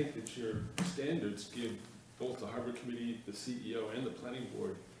also think that your standards give both the Harbor Committee, the CEO, and the Planning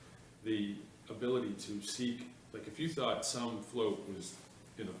Board the ability to seek, like if you thought some float was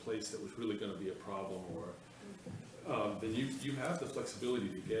in a place that was really gonna be a problem, or then you have the flexibility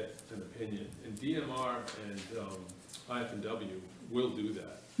to get an opinion. And DMR and IF&W will do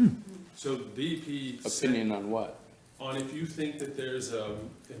that. So DEP. Opinion on what? On if you think that there's a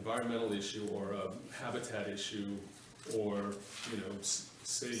environmental issue or a habitat issue, or, you know,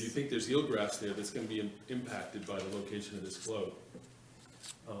 say you think there's eelgrass there that's gonna be impacted by the location of this float.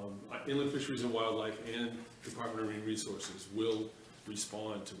 Inland Fisheries and Wildlife and Department of Marine Resources will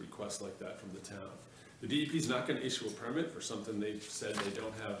respond to requests like that from the town. The DEP is not gonna issue a permit for something they've said they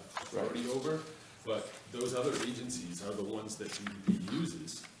don't have authority over, but those other agencies are the ones that DEP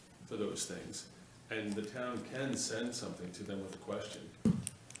uses for those things. And the town can send something to them with a question.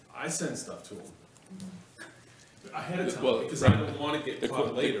 I send stuff to them ahead of time, because I don't want to get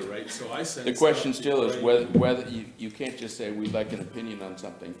caught later, right? So I send. The question still is whether you can't just say, we'd like an opinion on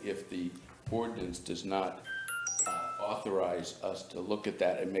something if the ordinance does not authorize us to look at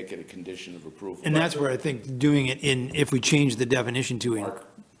that and make it a condition of approval. And that's where I think doing it if we change the definition to,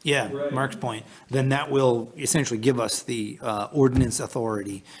 Right. Mark's point, then that will essentially give us the ordinance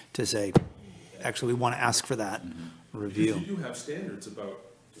authority to say, actually, we want to ask for that review. Because you do have standards about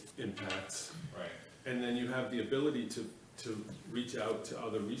impacts. Right. And then you have the ability to reach out to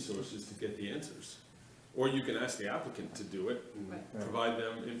other resources to get the answers. Or you can ask the applicant to do it and provide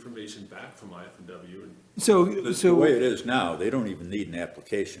them information back from IF&W. The way it is now, they don't even need an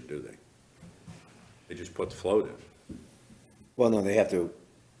application, do they? They just put the float in. Well, no, they have to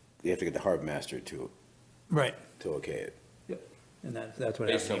get the harbor master to Right. okay it. Yep. And that's what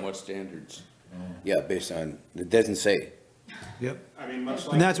Based on happened. what standards? Yeah, based on, it doesn't say. Yep. I mean, much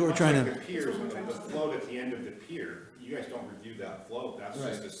like. And that's what we're trying much to- like the piers, when the float at the end of the pier, you guys don't review that float, that's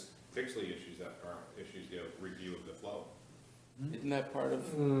just this Fixley issues the review of the float. Isn't that part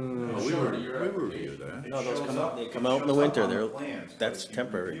of? We review that. No, those It come shows out- up- they it come out in the shows up winter. on the They're- plans, but that's if you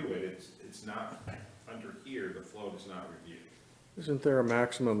temporary. review it, it's not, under here, the float is not reviewed. Isn't there a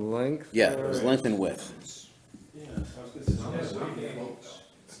maximum length? Yeah, it was length and width.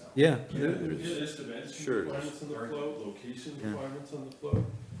 Yeah. There's dimension Sure it is. requirements on the float, location requirements on the float.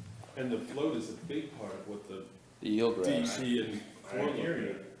 And the float is a big part of what the The eelgrass. DEP and I Corps hear look you,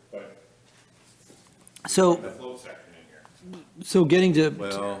 at. but So, the float section in here. so getting to,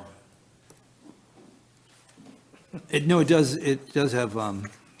 Well, it does have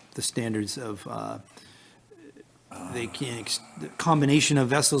the standards of, the combination of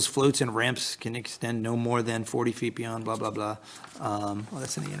vessels, floats, and ramps can extend no more than 40 feet beyond, blah, blah, blah. Well,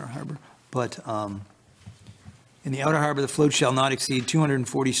 that's in the inner harbor. But in the outer harbor, the float shall not exceed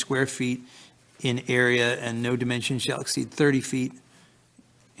 240 square feet in area, and no dimension shall exceed 30 feet.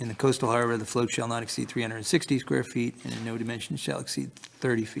 In the coastal harbor, the float shall not exceed 360 square feet, and no dimension shall exceed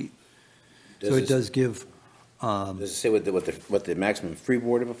 30 feet. So it does give, Does it say what the maximum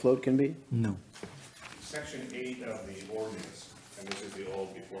freeboard of a float can be? no. Section 8 of the ordinance, and this is the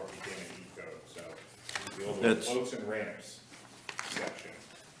old before it became an E-code, so the old That's- floats and ramps section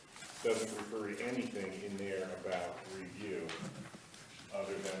doesn't refer to anything in there about review,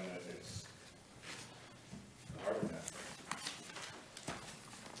 other than that it's the harbor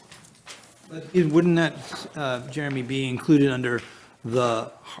master. Wouldn't that, Jeremy, be included under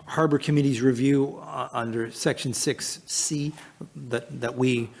the Harbor Committee's review under Section 6C, that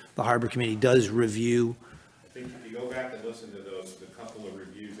the Harbor Committee does review? I think if you go back and listen to the couple of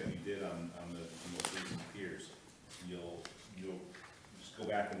reviews that you did on the most recent piers, you'll just go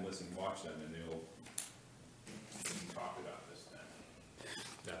back and listen, watch them, and they'll talk about this then.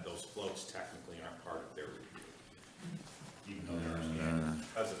 That those floats technically aren't part of their review, even though they're standard,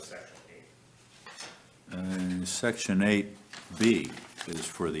 because of Section 8. Section 8B is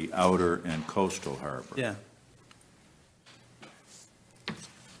for the outer and coastal harbor. Yeah.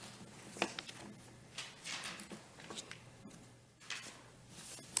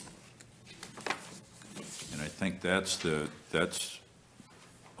 think that's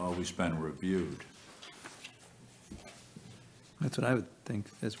always been reviewed. That's what I would think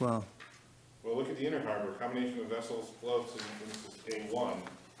as well. Well, look at the inner harbor, combination of vessels, floats, and this is A1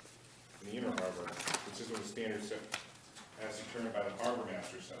 in the inner harbor, consistent with standards set as determined by the harbor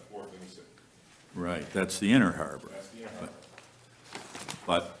master set forth in the city. Right, that's the inner harbor. That's the inner harbor.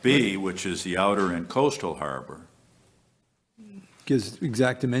 But B, which is the outer and coastal harbor, Gives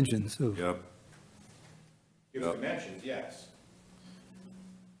exact dimensions of, yep, Give Yep. dimensions, yes.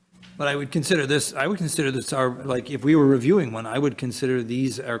 but I would consider this our, like, if we were reviewing one, I would consider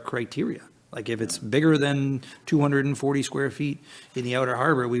these our criteria. Like, if it's bigger than 240 square feet in the outer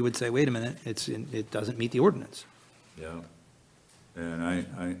harbor, we would say, wait a minute, it doesn't meet the ordinance. yeah.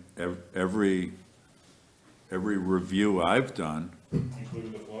 And every review I've done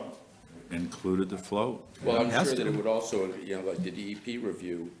Including the float? included the float. Well, I'm Has sure to. that it would also, like the DEP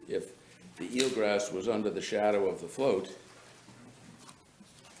review, if the eelgrass was under the shadow of the float,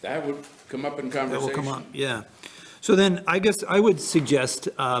 that would come up in That will conversation. come up, yeah. So then, I guess I would suggest,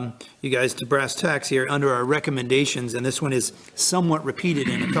 you guys, to brass tacks here, under our recommendations, and this one is somewhat repeated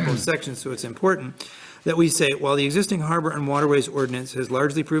in a couple of sections, so it's important, that we say, while the existing harbor and waterways ordinance has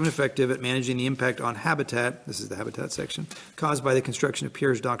largely proven effective at managing the impact on habitat, this is the habitat section, caused by the construction of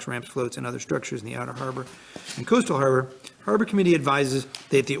piers, docks, ramps, floats, and other structures in the outer harbor and coastal harbor, Harbor Committee advises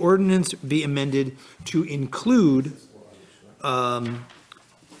that the ordinance be amended to include, how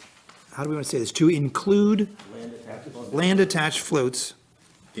do we want to say this, to include land-attached floats.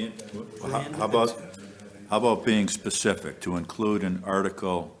 How about being specific, to include an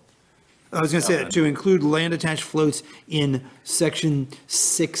article? I was going to say, to include land-attached floats in section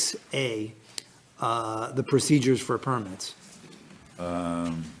 6A, the procedures for permits.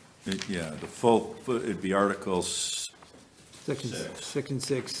 Yeah, the full, it'd be Articles, Section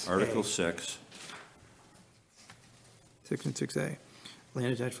 6. Article 6, Section 6A,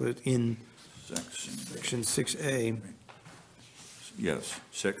 land-attached floats in section, section 6A yes,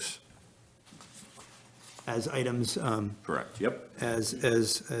 6, as items, correct, yep.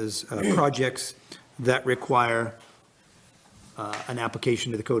 as projects that require an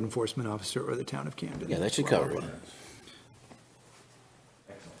application to the code enforcement officer or the town of Camden. Yeah, that should cover it.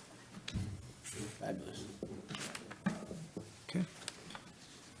 Fabulous. Okay.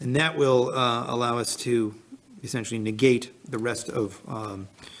 And that will allow us to essentially negate the rest of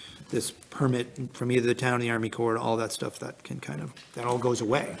this permit from either the town, the Army Corps, all that stuff that can kind of, that all goes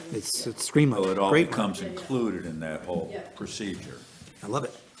away. It's streamlined. Well, it all Great. becomes included in that whole procedure. I love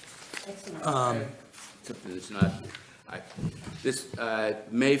it. Something that's not, this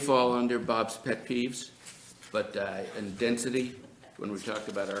may fall under Bob's pet peeves, but in density, when we talked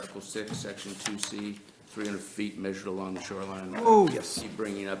about Article 6, Section 2C, 300 feet measured along the shoreline. Oh, yes. Keep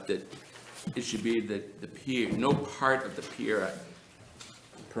bringing up that it should be that the pier, no part of the pier,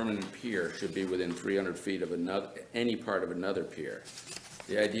 permanent pier, should be within 300 feet of another, any part of another pier.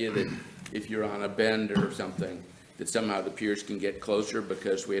 The idea that if you're on a bend or something, that somehow the piers can get closer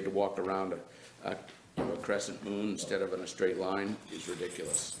because we had to walk around a crescent moon instead of in a straight line is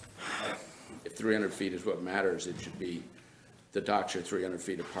ridiculous. If 300 feet is what matters, it should be, the docks are 300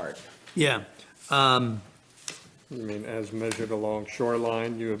 feet apart. Yeah. I mean, as measured along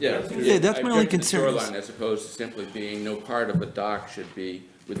shoreline, you have. Yeah, Yeah, that's my only I object to concern is- shoreline as opposed to simply being no part of a dock should be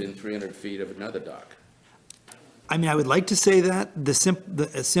within 300 feet of another dock. I mean, I would like to say that, the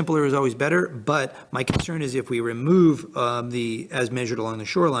simpler is always better, but my concern is if we remove the as measured along the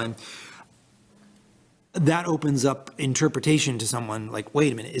shoreline, that opens up interpretation to someone, like,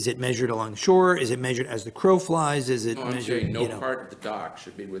 wait a minute, is it measured along the shore? Is it measured as the crow flies? Is it No, I'm measured, saying you no know? part of the dock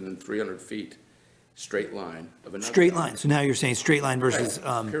should be within 300 feet, straight line of another. Straight dock. line, so now you're saying straight line versus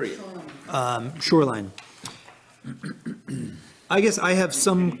Period. shoreline. I guess I have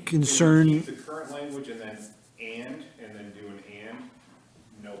some concern, Keep the current language and then do an and,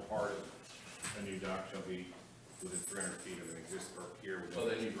 no part of a new dock shall be within 300 feet of an existing or pier. Well,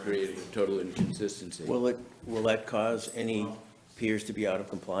 then you create total inconsistency. Will that cause any piers to be out of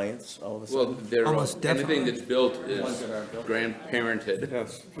compliance all of a Well, sudden? they're, Almost anything definitely. that's built Ones is that aren't built. grandparented.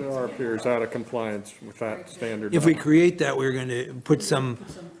 Yes, there are piers out of compliance with that standard. if we create that, we're going to put some, Put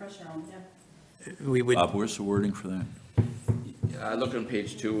some pressure on, yeah. we would, Bob, where's the wording for that? Look on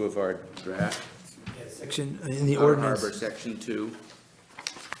page 2 of our draft. section in the Outer ordinance. Harbor, Section 2.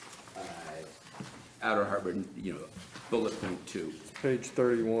 Outer Harbor, bullet point 2. Page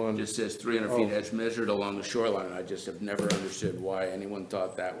 31. Just says 300 feet as measured along the shoreline. I just have never understood why anyone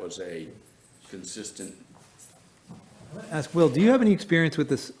thought that was a consistent Ask Will, do you have any experience with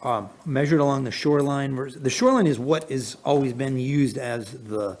this measured along the shoreline? The shoreline is what is always been used as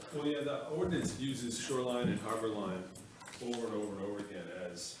the, Well, yeah, the ordinance uses shoreline and harbor line over and over and over again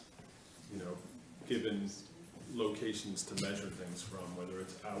as, given locations to measure things from, whether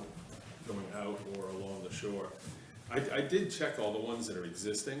it's going out or along the shore. I did check all the ones that are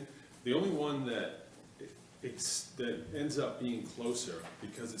existing. The only one that ends up being closer,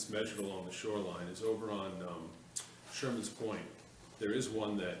 because it's measured along the shoreline, is over on Sherman's Point. There is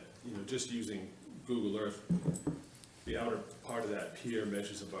one that, just using Google Earth, the outer part of that pier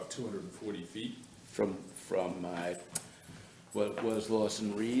measures about 240 feet. From what was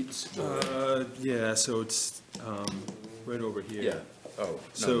Lawson Reed's? Yeah, so it's right over here. Yeah, oh,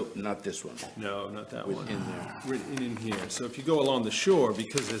 So- no, not this one. No, not that one. Within there. Written in here. So if you go along the shore,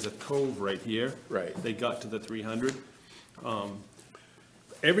 because there's a cove right here. Right. They got to the 300.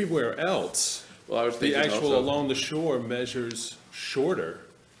 Everywhere else, Well, I was the thinking actual also, along the shore measures shorter.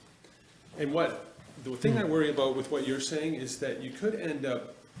 And the thing I worry about with what you're saying is that you could end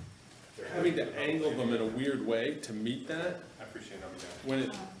up having to angle them in a weird way to meet that, I appreciate it. when it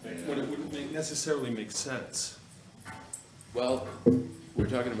wouldn't necessarily make sense. well, we're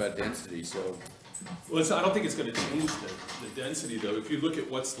talking about density, so, Well, I don't think it's gonna change the density, though. If you look at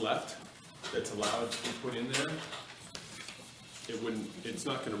what's left that's allowed to be put in there, it's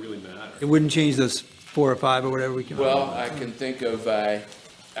not gonna really matter. it wouldn't change those 4 or 5 or whatever we can. well, I can think of, I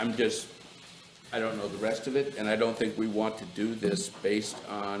don't know the rest of it, and I don't think we want to do this based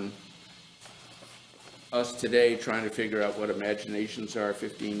on us today trying to figure out what imaginations are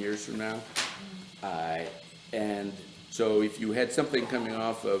 15 years from now. And so if you had something coming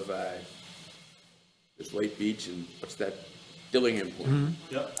off of this Lake Beach and what's that, Dillingham Point?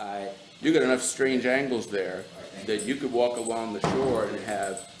 Yep. You got enough strange angles there that you could walk along the shore and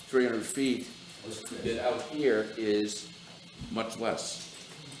have 300 feet, that out here is much less.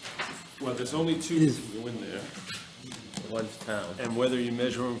 Well, there's only two that can go in there, One's town. and whether you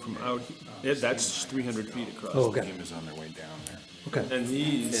measure them from out, that's 300 feet across. Oh, okay. Is on their way down there. Okay. And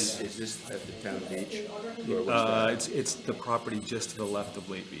these, Is this at the town beach? Or what's that? it's the property just to the left of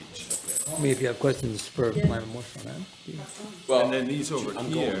Lake Beach. I mean, if you have questions for Lyman Morse on that. And Well, then these over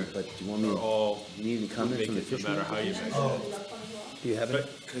here But do you want me are to, all, you need any would comment make from the it no fishermen? matter how you measure it. Do you have it?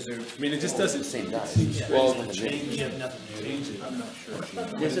 But, I mean, it just doesn't Same guys. well, change it. It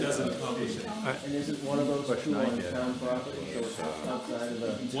doesn't accomplish it. And isn't one of those two on town property, so it's outside of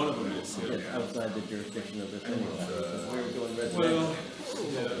the, One of them is, yeah. it's outside the jurisdiction of this anyway. So we're doing residential. Well,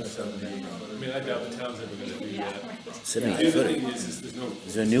 yeah, I mean, I doubt the town's ever gonna do that. 70 The other footer. thing is there's no,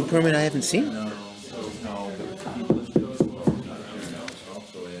 Is there a new permit I haven't seen?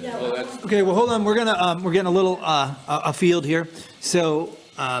 well, that's, Okay, well, hold on, we're getting a little afield here. So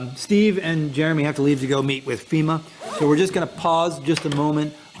Steve and Jeremy have to leave to go meet with FEMA. So we're just gonna pause just a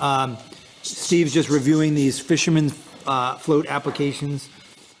moment. Steve's just reviewing these fishermen's float applications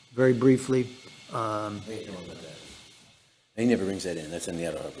very briefly. He never brings that in, that's in the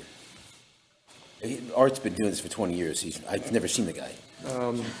outer harbor. Art's been doing this for 20 years, I've never seen the guy.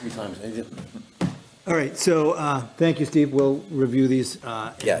 3 times. All right, so thank you, Steve. We'll review these in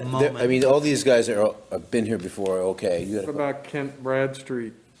Yeah, a moment. I mean, all these guys have been here before, okay. You What gotta- about Kent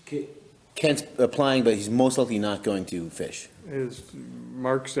Bradstreet? Kent's applying, but he's most likely not going to fish.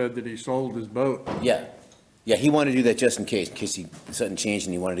 Mark said that he sold his boat. Yeah, yeah, he wanted to do that just in case something changed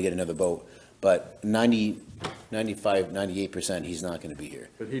and he wanted to get another boat. But 95, 98%, he's not going to be here.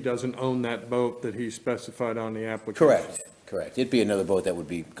 But he doesn't own that boat that he specified on the application. Correct. It'd be another boat that would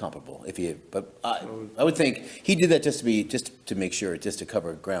be comparable if he, but I would think, he did that just to make sure, just to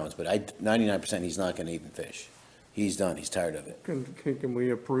cover grounds, but 99% he's not going to even fish. He's done, he's tired of it. Can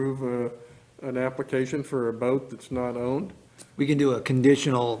we approve an application for a boat that's not owned? We can do a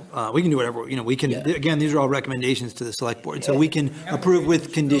conditional, we can do whatever, we can, Yeah. again, these are all recommendations to the select board, so we can approve with Still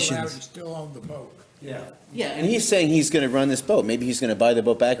allowed conditions. to still own the boat. Yeah, and he's saying he's going to run this boat. Maybe he's going to buy the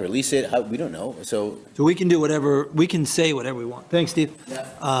boat back or lease it. We don't know. So So we can do whatever, we can say whatever we want. Thanks, Steve.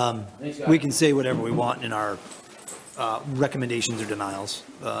 We can say whatever we want in our recommendations or denials,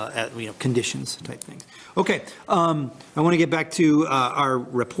 conditions type thing. Okay, I want to get back to our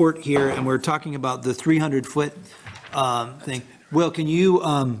report here, and we're talking about the 300-foot thing. Will, can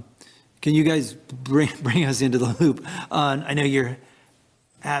you guys bring us into the loop? I know you're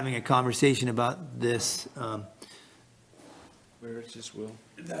having a conversation about this. where is this, Will?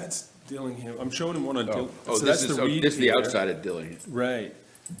 That's Dillingham. I'm showing him one on Dillingham. Oh, So this that's is, the Reed this is the Pier. outside of Dillingham. Right.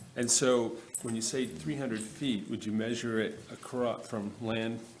 And so when you say 300 feet, would you measure it across from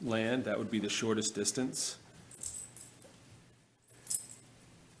land? That would be the shortest distance?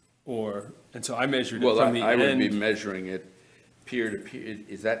 and so I measured it Well, from the I would be end. measuring it peer to peer.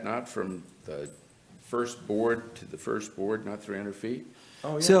 Is that not from the first board to the first board, not 300 feet?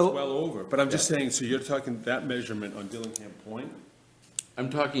 Oh, yeah, it's So- well over, but I'm just saying, so you're talking that measurement on Dillingham Point? I'm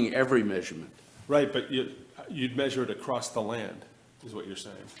talking every measurement. Right, but you'd measure it across the land, is what you're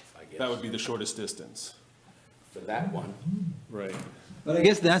saying. That would be the shortest distance. For that one. Right. But I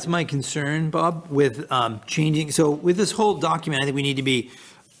guess that's my concern, Bob, with changing, so with this whole document, I think we need to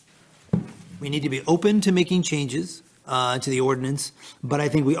be open to making changes to the ordinance, but I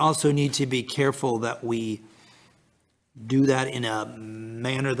think we also need to be careful that we do that in a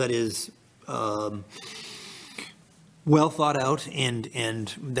manner that is well thought out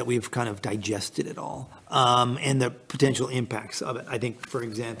and that we've kind of digested it all, and the potential impacts of it. I think, for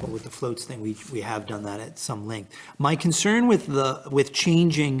example, with the floats thing, we have done that at some length. My concern with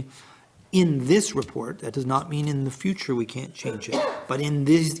changing in this report, that does not mean in the future we can't change it, but in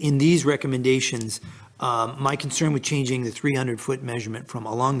these recommendations, my concern with changing the 300-foot measurement from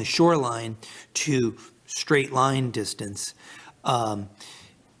along the shoreline to straight line distance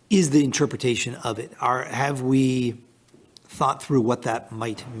is the interpretation of it. Have we thought through what that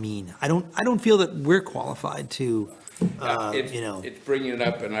might mean? I don't feel that we're qualified to, It's bringing it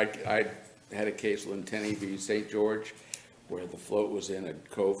up, and I had a case, Lentini v. St. George, where the float was in a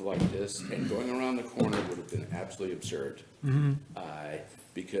cove like this, and going around the corner would have been absolutely absurd.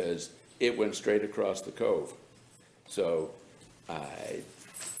 Because it went straight across the cove. So,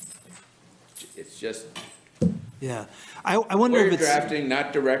 it's just, yeah. I wonder we're if it's. drafting,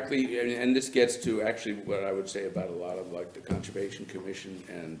 not directly, and this gets to actually what I would say about a lot of like the Conservation Commission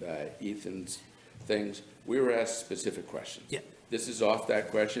and Ethan's things. We were asked specific questions. Yeah. This is off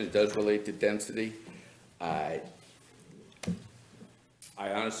that question. It does relate to density. I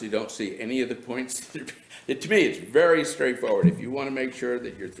honestly don't see any of the points. To me, it's very straightforward. If you want to make sure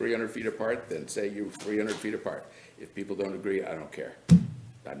that you're 300 feet apart, then say you're 300 feet apart. If people don't agree, I don't care.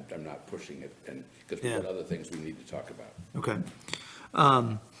 I'm not pushing it, and because we've got other things we need to talk about. Okay.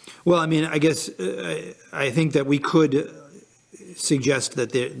 Well, I mean, I guess, I think that we could suggest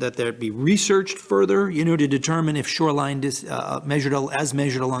that there be researched further, to determine if shoreline, measured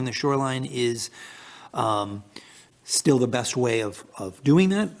along the shoreline is still the best way of doing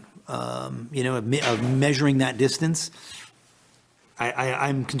that, of measuring that distance.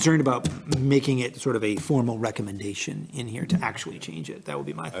 I'm concerned about making it sort of a formal recommendation in here to actually change it. That would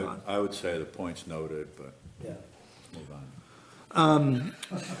be my thought. I would say the point's noted, but Yeah. move on.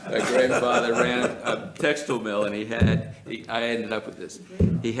 My grandfather ran a textile mill, and I ended up with this.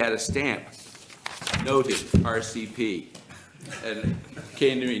 He had a stamp, noted RCP, and it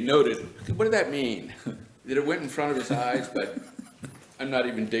came to me, noted. What did that mean? That it went in front of his eyes, but I'm not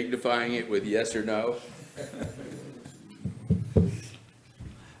even dignifying it with yes or no.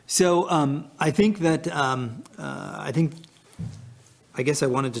 So I think that, I guess I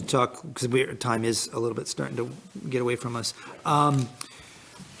wanted to talk, because time is a little bit starting to get away from us. And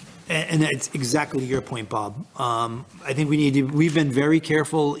it's exactly to your point, Bob. I think we've been very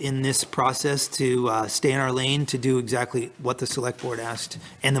careful in this process to stay in our lane, to do exactly what the select board asked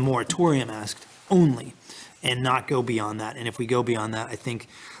and the moratorium asked only, and not go beyond that. And if we go beyond that, I think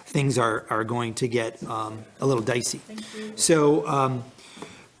things are going to get a little dicey. So,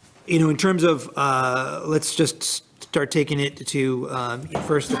 in terms of, let's just start taking it to,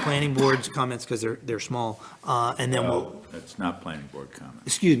 first the planning board's comments, because they're small, and then we'll. It's not planning board comment.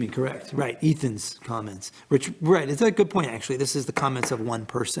 Excuse me, correct, right, Ethan's comments, which, right, it's a good point, actually, this is the comments of one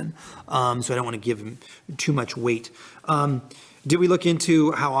person, so I don't want to give him too much weight. Did we look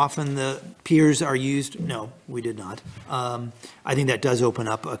into how often the piers are used? No, we did not. I think that does open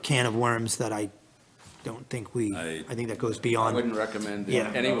up a can of worms that I don't think I think that goes I beyond. wouldn't recommend that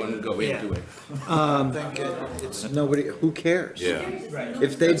Yeah. anyone go into it. It's nobody, who cares? Yeah.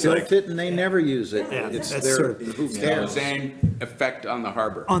 If they built it and they never use it, Yeah, it's that's their, sort of- who The cares? same effect on the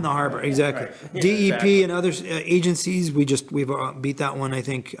harbor. On the harbor, exactly. DEP and other agencies, we've beat that one, I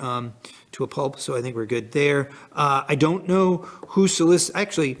think, to a pulp, so I think we're good there. I don't know who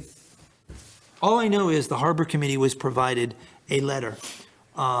actually, all I know is the Harbor Committee was provided a letter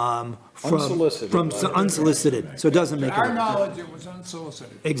Unsolicited from letter. unsolicited, so it doesn't make To it. our knowledge, it was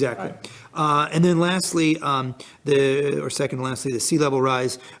unsolicited. Exactly. And then lastly, second to lastly, the sea level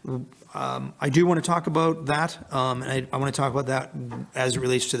rise. I do want to talk about that, and I want to talk about that as it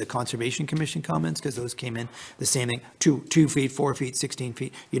relates to the Conservation Commission comments, because those came in the same thing, 2 feet, 4 feet, 16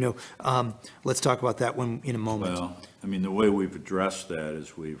 feet, let's talk about that in a moment. Well, I mean, the way we've addressed that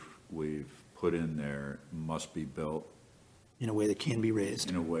is we've put in there, must be built in a way that can be raised.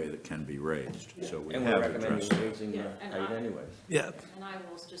 in a way that can be raised. So we And we're have recommending addressed it. raising the Yeah, and height anyways. Yeah. And I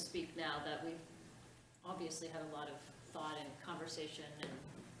will just speak now that we've obviously had a lot of thought and conversation and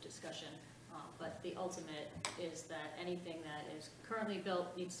discussion, but the ultimate is that anything that is currently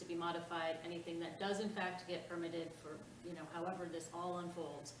built needs to be modified. Anything that does in fact get permitted for, however this all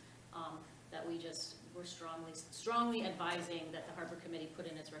unfolds, that we're strongly advising that the Harbor Committee put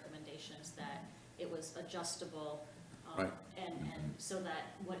in its recommendations that it was adjustable. Right. And so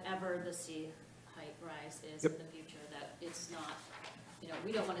that whatever the sea height rise is in the future, that it's not,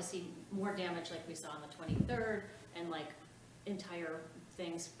 we don't want to see more damage like we saw on the 23rd and like entire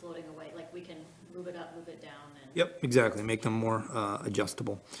things floating away. Like we can move it up, move it down. And Yep, exactly, make them more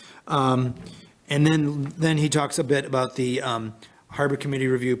adjustable. And then he talks a bit about the Harbor Committee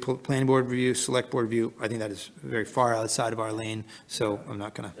review, Planning Board review, Select Board review. I think that is very far outside of our lane, so we're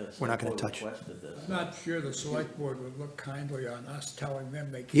not gonna touch. Requested this. I'm not sure the select board would look kindly on us telling them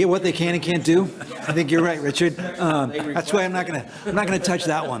they can't. Yeah, what they can and can't do? I think you're right, Richard. That's why I'm not gonna touch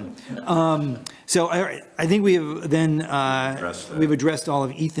that one. So I think we have then, we've addressed all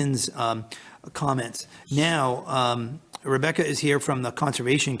of Ethan's comments. Now, Rebecca is here from the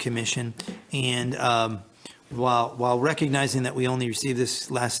Conservation Commission, and while recognizing that we only received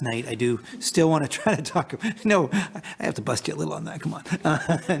this last night, I do still want to try to talk, no, I have to bust you a little on that, come on.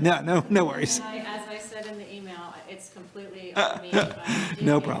 No worries. as I said in the email, it's completely on me. I do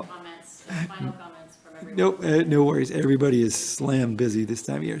No need problem. Comments, final comments from everyone. Nope, no worries. Everybody is slam busy this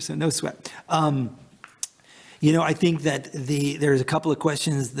time of year, so no sweat. I think that there's a couple of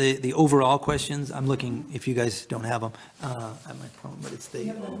questions, the overall questions, I'm looking, if you guys don't have them, at my phone, but it's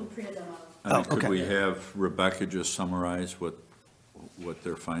the. Could okay. we have Rebecca just summarize what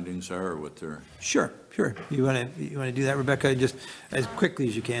their findings are, or what their? Sure. You want to do that, Rebecca, just as quickly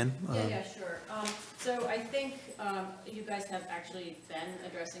as you can? Yeah, sure. So I think you guys have actually been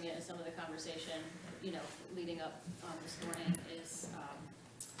addressing it in some of the conversation, leading up this morning is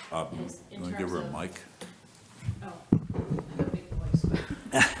in Want to terms give her a of. mic? Oh, I have a big voice.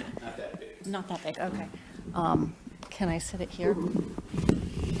 Not that big. Not that big, okay. Can I sit it here?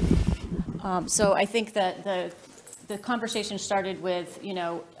 So I think that the conversation started with,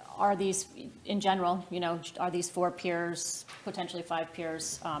 are these, in general, are these 4 piers, potentially 5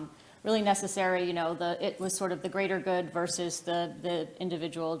 piers, really necessary? It was sort of the greater good versus the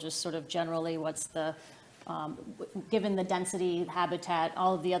individual, just sort of generally what's the, given the density, habitat,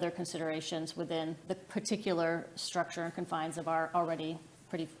 all of the other considerations within the particular structure and confines of our already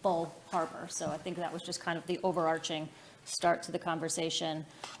pretty full harbor. So I think that was just kind of the overarching start to the conversation.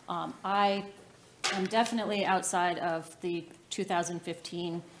 I am definitely outside of the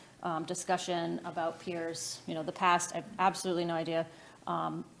 2015 discussion about piers. The past, I have absolutely no idea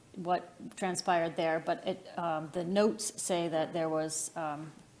what transpired there, but the notes say that there was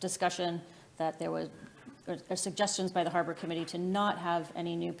discussion, that there was suggestions by the Harbor Committee to not have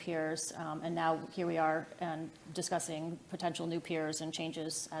any new piers, and now here we are and discussing potential new piers and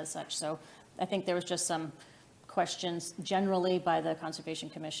changes as such. So I think there was just some questions generally by the Conservation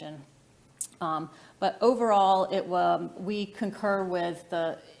Commission. But overall, we concur with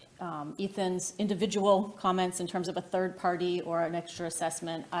Ethan's individual comments in terms of a third party or an extra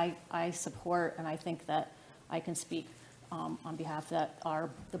assessment. I support, and I think that I can speak on behalf that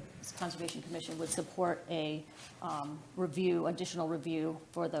the Conservation Commission would support a additional review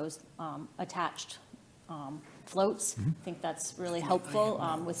for those attached floats. I think that's really helpful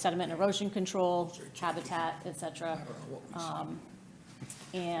with sediment and erosion control, habitat, et cetera.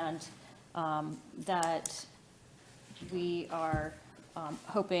 And that we are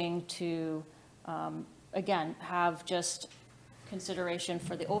hoping to, again, have just consideration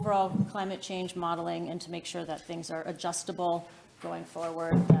for the overall climate change modeling and to make sure that things are adjustable going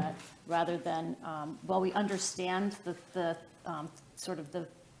forward, that rather than, while we understand the sort of the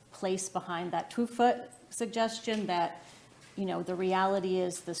place behind that 2-foot suggestion, that, the reality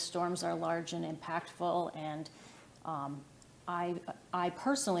is the storms are large and impactful, and I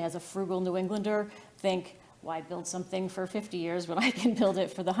personally, as a frugal New Englander, think, why build something for 50 years when I can build it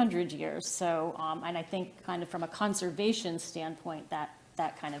for the 100 years? So, and I think kind of from a conservation standpoint, that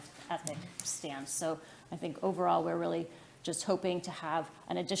kind of ethic stands. So I think overall, we're really just hoping to have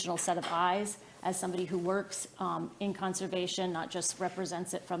an additional set of eyes as somebody who works in conservation, not just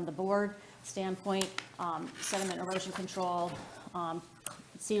represents it from the board standpoint, sediment erosion control,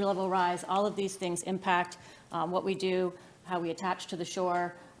 sea level rise, all of these things impact what we do, how we attach to the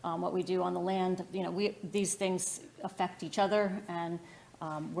shore, what we do on the land. These things affect each other, and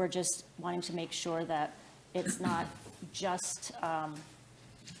we're just wanting to make sure that it's not just,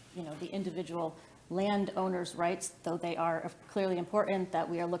 the individual landowners' rights, though they are clearly important, that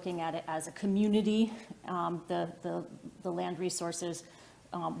we are looking at it as a community, the land resources,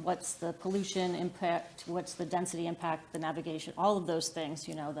 what's the pollution impact, what's the density impact, the navigation, all of those things,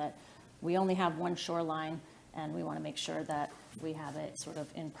 you know, that we only have one shoreline, and we want to make sure that we have it sort of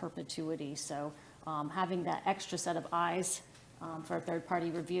in perpetuity. So having that extra set of eyes for a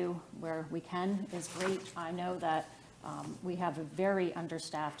third-party review where we can is great. I know that we have a very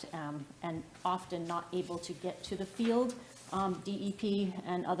understaffed and often not able to get to the field. DEP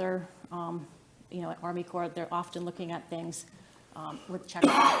and other, you know, Army Corps, they're often looking at things with check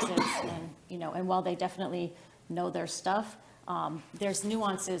boxes, and, you know, and while they definitely know their stuff, there's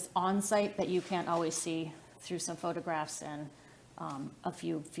nuances on site that you can't always see through some photographs and a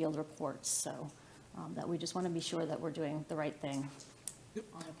few field reports. So that we just want to be sure that we're doing the right thing.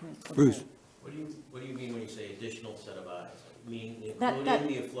 Bruce? What do you mean when you say additional set of eyes? Meaning That-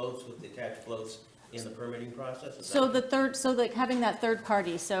 including the floats with the attached floats in the permitting process? Is So that- like having that third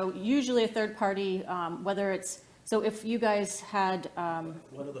party, so usually a third party, whether it's, so if you guys had,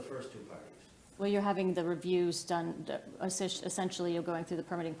 What are the first two parties? well, you're having the reviews done, essentially you're going through the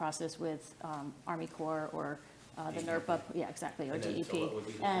permitting process with Army Corps or the NERPA, yeah, exactly, or And then, so DEP. what would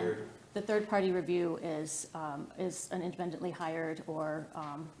be the And third? the third party review is an independently hired or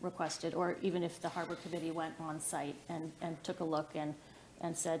requested, or even if the Harbor Committee went on site and took a look and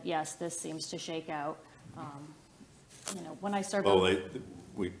said, yes, this seems to shake out. You know, when I served. Well,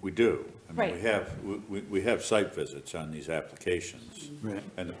 we do. I mean, Right. we have site visits on these applications. Right.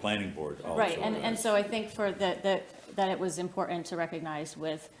 And the planning board also. Right, and has. so I think for that it was important to recognize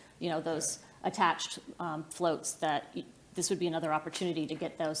with, you know, those attached floats, that this would be another opportunity to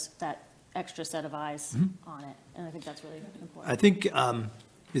get that extra set of eyes on it, and I think that's really important. I think,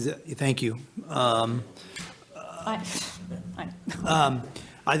 thank you.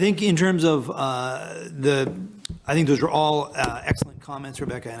 I think in terms of I think those are all excellent comments,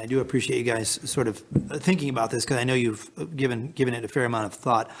 Rebecca, and I do appreciate you guys sort of thinking about this, because I know you've given it a fair amount of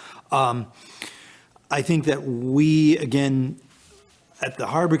thought. I think that we, again, at the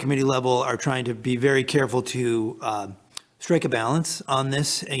Harbor Committee level, are trying to be very careful to strike a balance on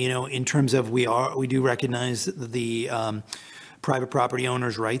this, you know, in terms of we do recognize the private property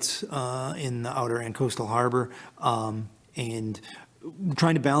owners' rights in the outer and coastal harbor, and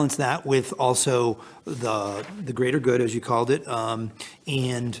trying to balance that with also the greater good, as you called it,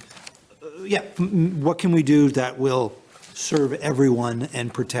 and yeah, what can we do that will serve everyone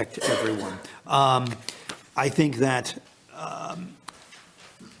and protect everyone? I think that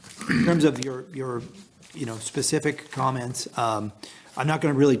in terms of your you know, specific comments, I'm not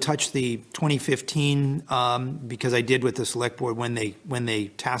going to really touch the 2015 because I did with the select board when they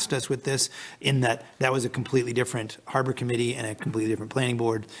tasked us with this, in that was a completely different Harbor Committee and a completely different planning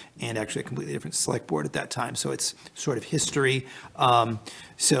board and actually a completely different select board at that time. So it's sort of history.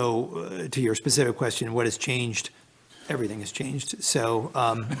 So to your specific question, what has changed? Everything has changed. So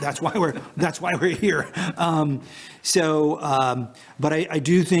that's why we're here. But I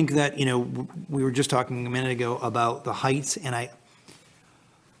do think that, you know, we were just talking a minute ago about the heights, and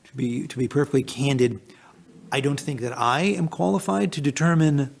to be perfectly candid, I don't think that I am qualified to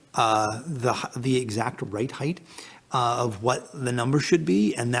determine the exact right height of what the number should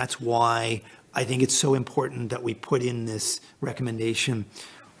be, and that's why I think it's so important that we put in this recommendation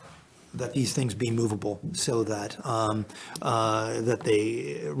that these things be movable, so that that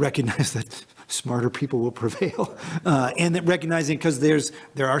they recognize that smarter people will prevail, and that recognizing, because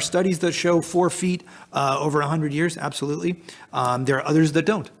there are studies that show 4 feet over 100 years, absolutely. There are others that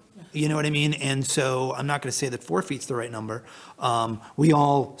don't. You know what I mean? And so I'm not going to say that 4 feet's the right number. We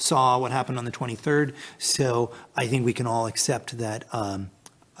all saw what happened on the 23rd, so I think we can all accept that.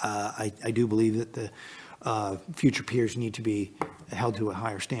 I do believe that the future piers need to be held to a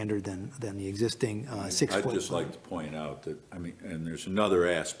higher standard than the existing 6 foot. I'd just like to point out that, I mean, and there's another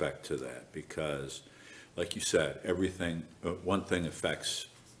aspect to that, because, like you said, everything, one thing affects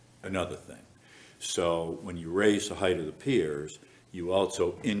another thing. So when you raise the height of the piers, you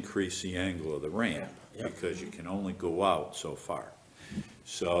also increase the angle of the ramp, because you can only go out so far.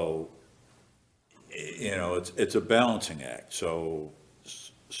 So, you know, it's a balancing act. So,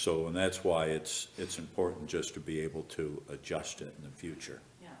 and that's why it's important just to be able to adjust it in the future.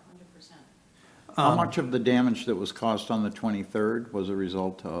 Yeah, 100%. How much of the damage that was caused on the 23rd was a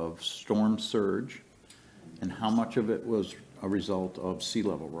result of storm surge, and how much of it was a result of sea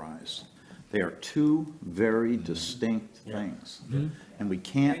level rise? They are two very distinct things. And we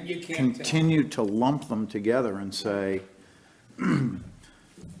can't continue to lump them together and say, you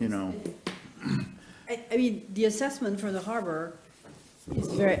know. I mean, the assessment for the harbor is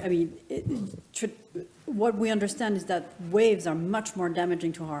very, I mean, what we understand is that waves are much more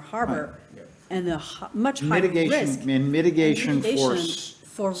damaging to our harbor and a much higher risk. Mitigation for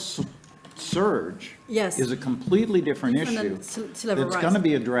for surge Yes. is a completely different Different than issue. sea level It's rise. going to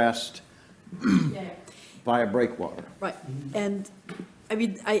be addressed Yeah. by a breakwater. Right, and I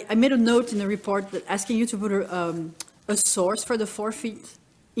mean, I made a note in the report that asking you to put a source for the 4 feet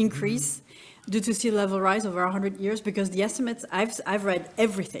increase due to sea level rise over 100 years, because the estimates, I've read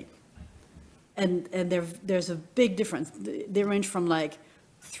everything. And there's a big difference. They range from like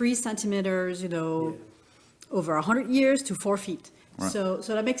 3 centimeters, over 100 years to 4 feet. Right. So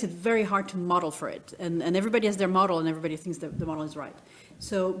that makes it very hard to model for it. And everybody has their model and everybody thinks that the model is right.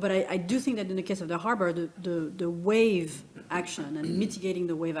 So, but I do think that in the case of the harbor, the wave action and mitigating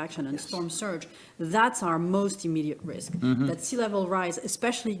the wave action and storm surge, that's our most immediate risk. That sea level rise,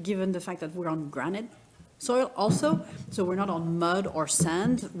 especially given the fact that we're on granite soil also, so we're not on mud or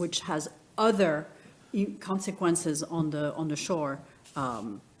sand, which has other consequences on the shore.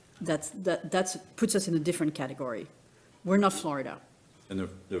 That puts us in a different category. We're not Florida. And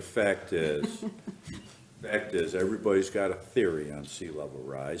the fact is, everybody's got a theory on sea level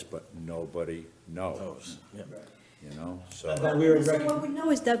rise, but nobody knows. So. So what we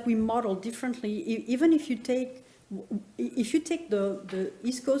know is that we model differently. Even if you take the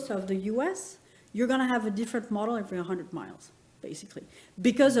east coast of the US, you're going to have a different model every 100 miles, basically,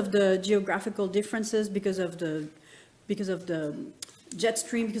 because of the geographical differences, because of the jet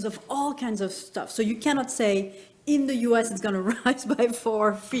stream, because of all kinds of stuff. So you cannot say in the US it's going to rise by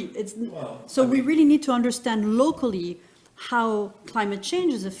 4 feet. We really need to understand locally how climate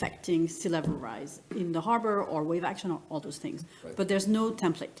change is affecting sea level rise in the harbor or wave action or all those things. Right. But there's no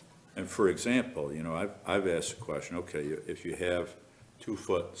template. And for example, I've asked the question, okay, if you have 2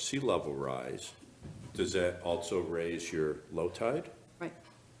 foot sea level rise, does that also raise your low tide? Right.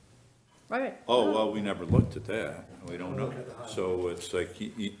 Right. Oh, well, we never looked at that. We don't know. So it's like,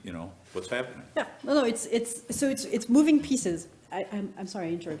 what's happening? Yeah, no, it's moving pieces. I'm sorry,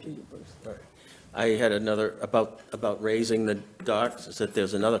 I interrupted you, Bruce. I had another, about raising the docks, is that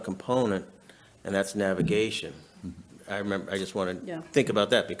there's another component, and that's navigation. I just want Yeah. to think about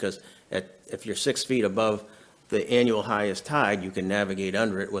that, because if you're 6 feet above the annual highest tide, you can navigate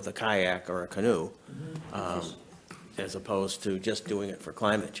under it with a kayak or a canoe, as opposed to just doing it for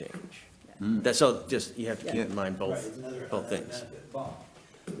climate change. So just, you have to keep in mind both things.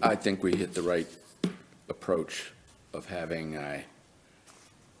 I think we hit the right approach of having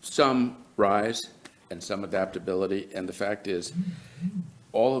some rise and some adaptability. And the fact is,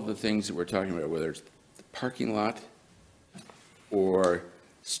 all of the things that we're talking about, whether it's the parking lot or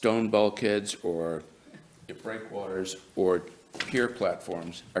stone bulkheads or breakwaters or pier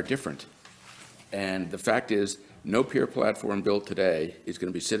platforms, are different. And the fact is, no pier platform built today is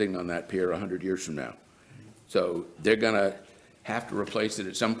going to be sitting on that pier 100 years from now. So they're going to have to replace it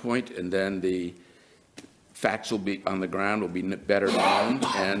at some point, and then the facts will be on the ground, will be better known,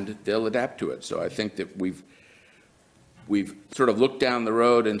 and they'll adapt to it. So I think that we've sort of looked down the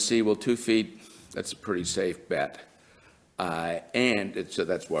road and see, well, 2 feet, that's a pretty safe bet. So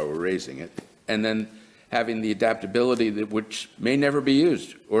that's why we're raising it. And then having the adaptability which may never be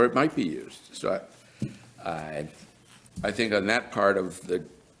used, or it might be used. So I think on that part of the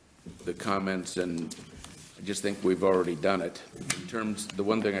comments, and I just think we've already done it. In terms, the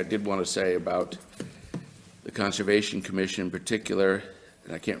one thing I did want to say about the Conservation Commission in particular,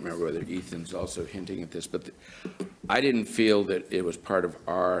 and I can't remember whether Ethan's also hinting at this, but I didn't feel that it was part of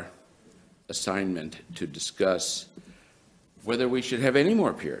our assignment to discuss whether we should have any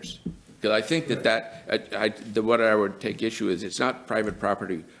more piers. Because I think what I would take issue is, it's not private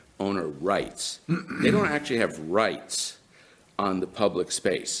property owner rights. They don't actually have rights on the public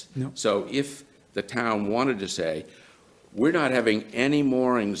space. No. So if the town wanted to say, we're not having any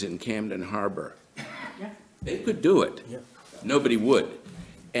moorings in Camden Harbor, they could do it. Nobody would.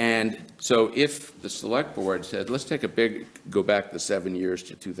 And so if the select board said, let's take go back the 7 years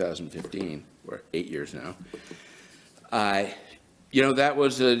to 2015, or 8 years now, that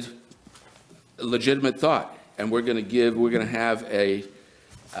was a legitimate thought. And we're going to have a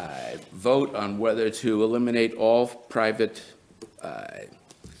vote on whether to eliminate all private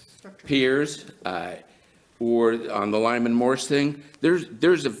piers, or on the Lyman Morse thing.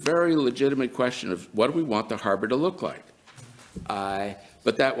 There's a very legitimate question of what do we want the harbor to look like?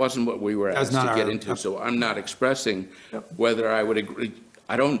 But that wasn't what we were asked to get into, so I'm not expressing whether I would agree.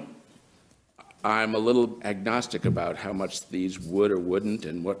 I'm a little agnostic about how much these would or wouldn't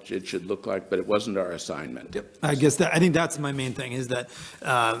and what it should look like, but it wasn't our assignment. I guess I think that's my main thing, is that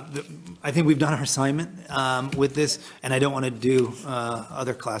I think we've done our assignment with this, and I don't want to do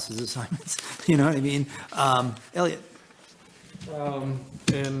other classes' assignments. You know what I mean? Elliot?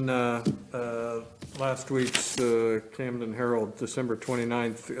 In last week's Camden Herald, December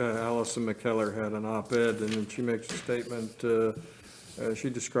 29th, Allison McKellar had an op-ed, and then she makes a statement.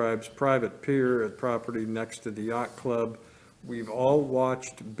 She describes private pier at property next to the yacht club. We've all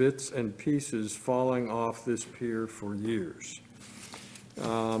watched bits and pieces falling off this pier for years.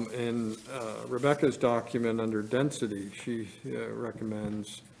 In Rebecca's document under density, she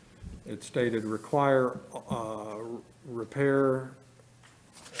recommends, it stated, require repair,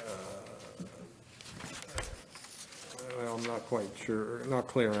 well, I'm not quite sure, not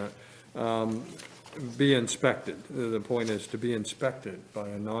clear on it. Be inspected. The point is to be inspected by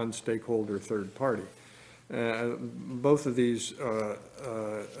a non-stakeholder third party. Both of these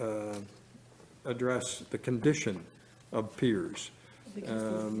address the condition of piers.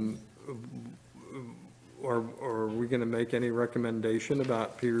 Are we going to make any recommendation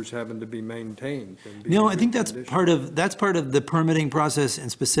about piers having to be maintained? No, I think that's part of the permitting process,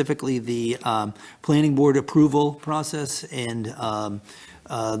 and specifically the planning board approval process, and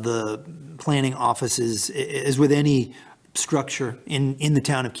the planning offices, as with any structure in the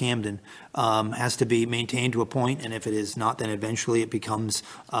town of Camden, has to be maintained to a point, and if it is not, then eventually it becomes,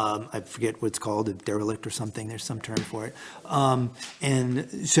 I forget what it's called, a derelict or something, there's some term for it.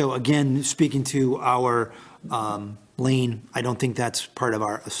 And so again, speaking to our lane, I don't think that's part of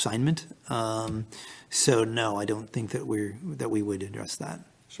our assignment. So no, I don't think that we would address that.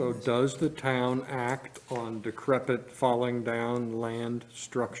 So does the town act on decrepit, falling down land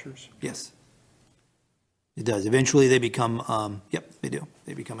structures? Yes. It does. Eventually, they become, yep, they do.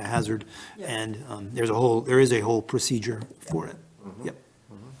 They become a hazard, and there is a whole procedure for it. Yep.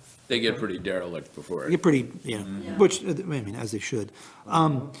 They get pretty derelict before They get pretty, which, I mean, as they should.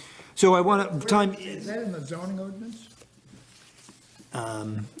 So I want to, time. Is that in the zoning ordinance?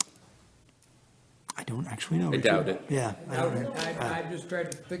 I don't actually know. I doubt it. Yeah. I just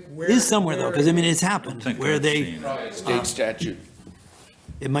tried to think where. It is somewhere, though, because, I mean, it's happened, where they. State statute.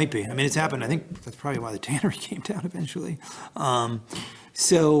 It might be. I mean, it's happened. I think that's probably why the tannery came down eventually.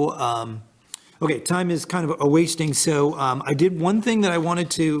 Okay, time is kind of a wasting. So I did one thing that I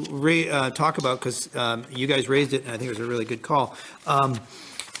wanted to talk about, because you guys raised it, and I think it was a really good call.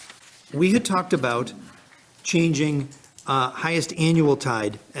 We had talked about changing highest annual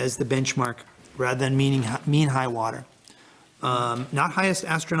tide as the benchmark rather than mean high water. Not highest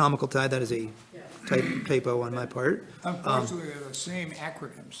astronomical tide, that is a typo on my part. Unfortunately, they're the same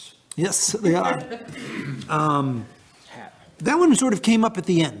acronyms. Yes, they are. That one sort of came up at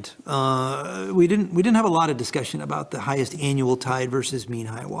the end. We didn't have a lot of discussion about the highest annual tide versus mean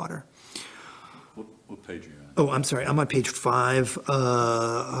high water. What page are you on? Oh, I'm sorry, I'm on page 5,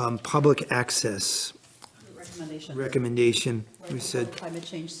 public access recommendation. We said, Climate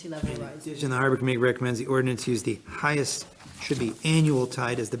change, sea level rise. in the Harbor Committee recommends the ordinance use the highest, should be annual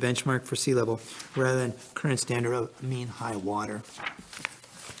tide as the benchmark for sea level rather than current standard of mean high water.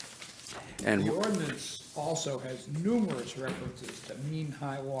 And The ordinance also has numerous references to mean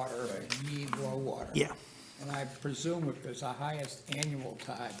high water and mean low water. Yeah. And I presume if there's a highest annual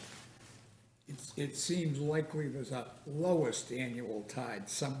tide, it seems likely there's a lowest annual tide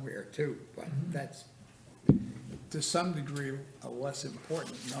somewhere too, but that's to some degree a less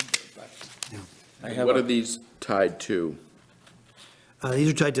important number, but. what are these tied to?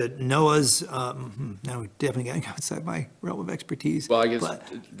 These are tied to NOAA's, now we're definitely getting outside my realm of expertise. Well, I guess but-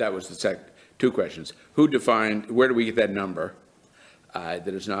 that was the two questions. Who defined, where do we get that number? That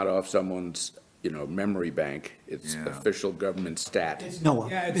is not off someone's, memory bank. It's official government stat.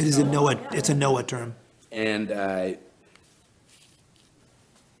 NOAA. Yeah, It is a NOAA, it's a NOAA term. And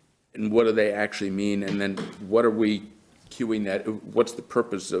what do they actually mean? And then what are we queuing that? What's the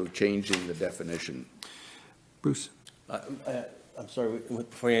purpose of changing the definition? Bruce? I'm sorry,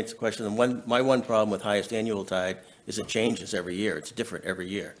 before you answer the question, my one problem with highest annual tide is it changes every year. It's different every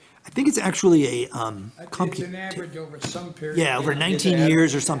year. I think it's actually a it's an average over some period. Yeah, over 19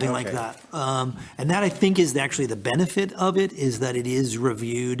 years or something like that. And that, I think, is actually the benefit of it, is that it is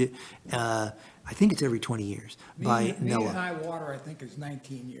reviewed, I think it's every 20 years by Mean NOAA. high water, I think, is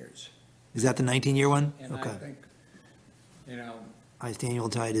 19 years. Is that the 19-year one? And I Okay. think, Highest annual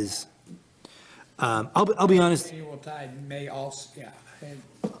tide is, I'll be honest, annual tide may also, and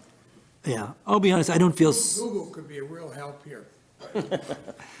yeah, I'll be honest, I don't feel, Google could be a real help here.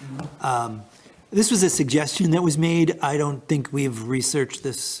 this was a suggestion that was made. I don't think we've researched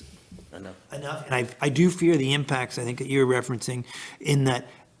this enough. And I do fear the impacts, I think, that you're referencing, in that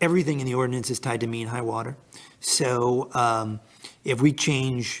everything in the ordinance is tied to mean high water. So if we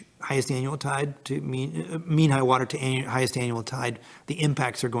change highest annual tide to mean high water to highest annual tide, the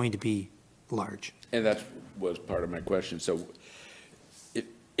impacts are going to be large. And that was part of my question. So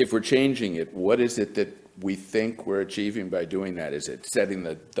if we're changing it, what is it that we think we're achieving by doing that? Is it setting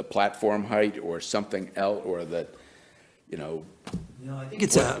the platform height or something else, or that, you know? No, I think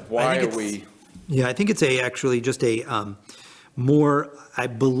it's why are we? Yeah, I think it's actually just a more, I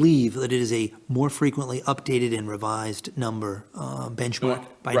believe that it is a more frequently updated and revised number benchmark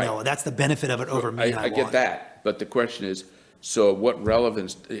by Right. NOAA. That's the benefit of it over mean high I water. get that, but the question is, so what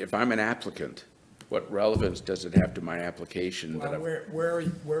relevance, if I'm an applicant, what relevance does it have to my application? Well, that where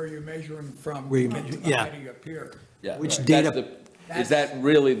are you measuring from? Where you to measure- the yeah. height of your pier? Yeah, Which right. data- Is that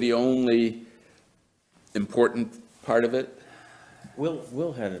really the only important part of it?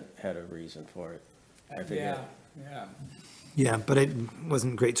 Will had a reason for it. I forget. Yeah. Yeah, but it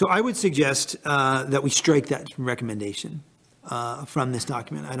wasn't great. So I would suggest that we strike that recommendation from this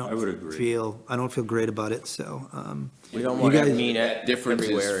document. I I would agree. don't feel great about it, so. We don't you want to guys- mean it Difference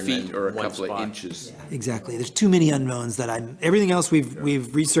everywhere is and feet then or a one couple of spot. inches. Exactly. There's too many unknowns that everything else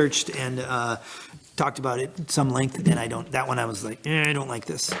we've researched and talked about it at some length, and that one I was like, I don't like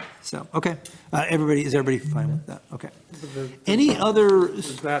this. So, okay. Is everybody fine with that? Okay. Any other,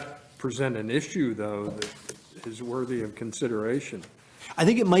 Does that present an issue, though, that is worthy of consideration? I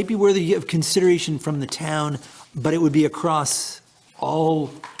think it might be worthy of consideration from the town, but it would be across all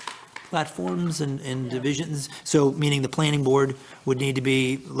platforms and divisions. So meaning the planning board would need to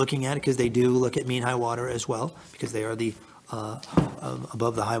be looking at it, because they do look at mean high water as well, because they are the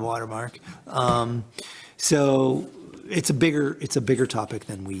above the high water mark. So it's a bigger topic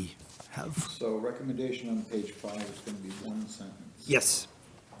than we have. So recommendation on page 5 is going to be one sentence. Yes,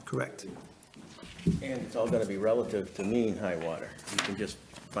 correct. And it's all going to be relative to mean high water. You can just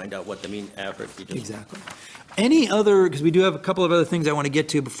find out what the mean average. Exactly. Any other, because we do have a couple of other things I want to get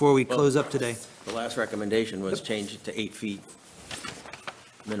to before we close up today. The last recommendation was change it to 8 feet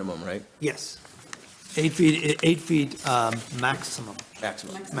minimum, right? Yes. 8 feet maximum.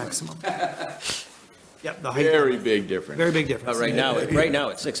 Maximum. Yep. the height. Very big difference. Very big difference. But right now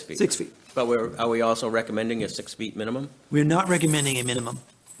it's 6 feet. 6 feet. But are we also recommending a 6 feet minimum? We're not recommending a minimum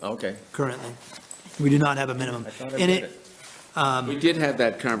Okay. currently. We do not have a minimum. I thought I And read it, it. We did have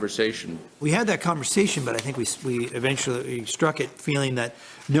that conversation. we had that conversation, but I think we eventually struck it, feeling that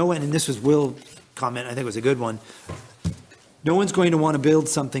no one, and this was Will's comment, I think it was a good one, no one's going to want to build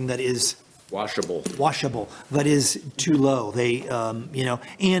something that is Washable. that is too low. They,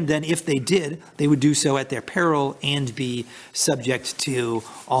 and then if they did, they would do so at their peril and be subject to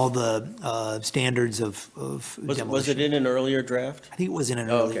all the standards of demolition. Was it in an earlier draft? I think it was in an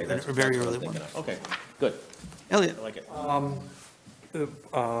Oh, early, okay, that's a very what I'm early one. thinking of. Okay, good. Elliot? I like it.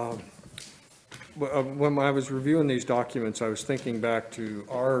 When I was reviewing these documents, I was thinking back to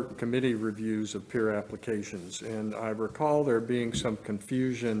our committee reviews of peer applications, and I recall there being some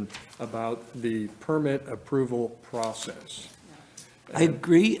confusion about the permit approval process. I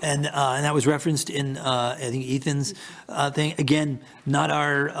agree, and that was referenced in, I think Ethan's thing. Again, not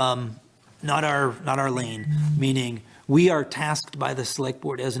our lane, meaning we are tasked by the select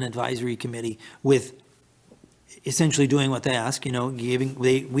board as an advisory committee with essentially doing what they ask,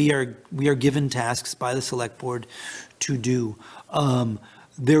 we are given tasks by the select board to do.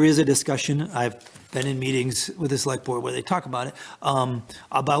 There is a discussion, I've been in meetings with the select board where they talk about it,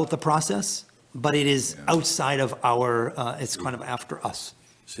 about the process, but it is outside of our, it's kind of after us.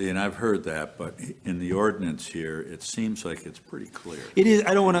 See, and I've heard that, but in the ordinance here, it seems like it's pretty clear. It is,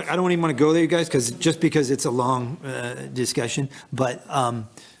 I don't even want to go there, you guys, because it's a long discussion, but,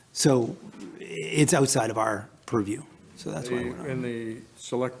 so it's outside of our purview, so that's why we're not. In the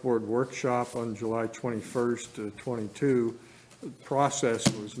select board workshop on July 21st, 22, the process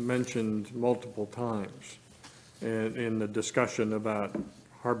was mentioned multiple times in the discussion about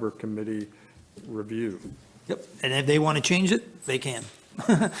harbor committee review. Yep, and if they want to change it, they can.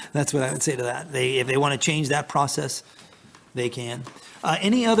 That's what I would say to that. If they want to change that process, they can.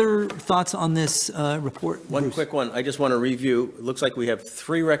 Any other thoughts on this report? One Bruce? quick one. I just want to review. It looks like we have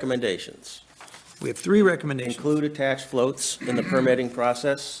 3 recommendations. We have 3 recommendations. Include attached floats in the permitting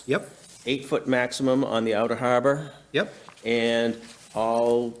process. Yep. 8-foot maximum on the outer harbor. Yep, And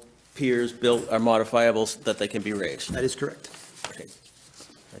all piers built are modifiable so that they can be raised. that is correct. Okay.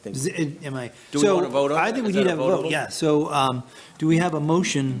 I think, Am I? Do we want to vote on I that? think we Is need that to have a vote, votable? yeah. So do we have a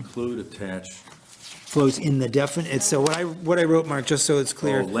motion? Include attached floats in the definite, so what I wrote, Mark, just so it's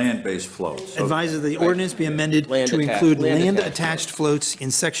clear. Oh, land-based floats. So- Advises the ordinance be amended Land to attached- include land attached land-attached floats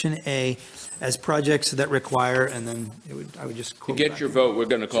in section A as projects that require, and then I would just To quote. get back. your vote, we're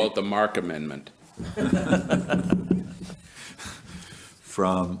going to call it the Mark Amendment.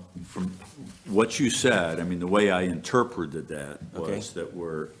 From what you said, I mean, the way I interpreted that Okay. was that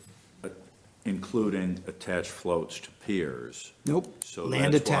we're including attached floats to piers. Nope, So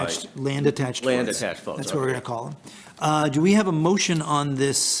land that's why- attached, land attached. Land floats. attached floats, That's what we're okay. gonna call them. Do we have a motion on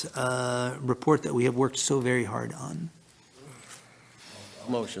this report that we have worked so very hard on?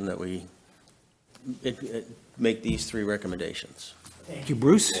 Motion that we make these 3 recommendations. Thank you,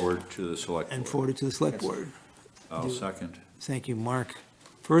 Bruce, Forward to the select and board. forward it to the select board. I'll second. Thank you, Mark.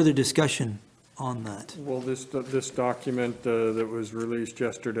 Further discussion on that? Well, this document that was released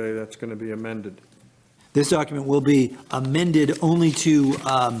yesterday, that's going to be amended. This document will be amended only to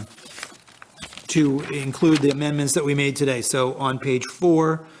include the amendments that we made today. So on page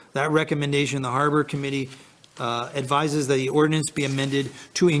 4, that recommendation, the Harbor Committee advises that the ordinance be amended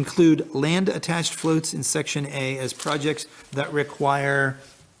to include land-attached floats in section A as projects that require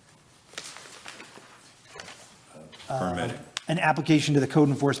Permitting. an application to the code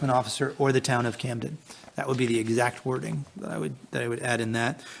enforcement officer or the town of Camden. That would be the exact wording that I would add in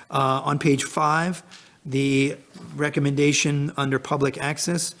that. On page 5, the recommendation under public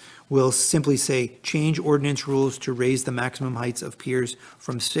access will simply say, change ordinance rules to raise the maximum heights of piers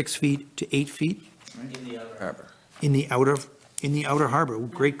from 6 feet to 8 feet In the outer harbor. in the outer harbor.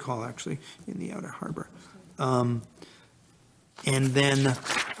 Great call, actually, in the outer harbor. And then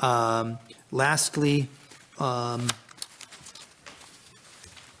lastly,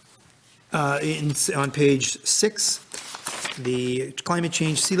 on page 6, the climate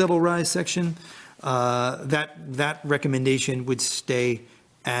change sea level rise section, that recommendation would stay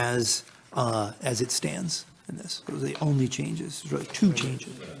as it stands in this. Those are the only changes, there's really 2 changes.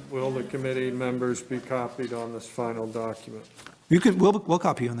 Will the committee members be copied on this final document? We'll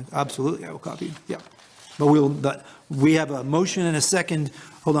copy you on the, absolutely, I will copy you, yeah. But we have a motion and a second,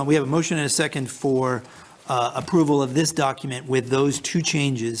 hold on, we have a motion and a second for approval of this document with those 2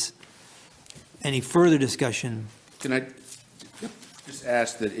 changes. Any further discussion? Can I just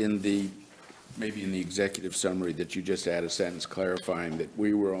ask that maybe in the executive summary, that you just add a sentence clarifying that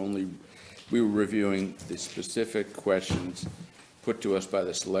we were reviewing the specific questions put to us by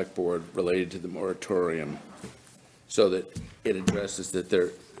the select board related to the moratorium, so that it addresses that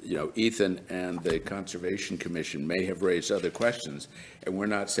Ethan and the Conservation Commission may have raised other questions, and we're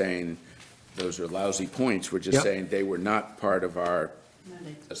not saying those are lousy points, we're just Yep. saying they were not part of our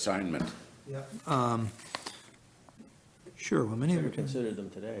assignment. Sure, well, many of Never you considered them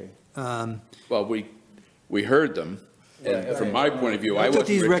today. Well, we heard them, and from my point of view, I Look at wasn't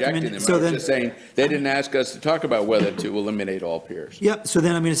these rejecting recommend- them. so I was then- just saying, they didn't ask us to talk about whether to eliminate all piers. Yep, so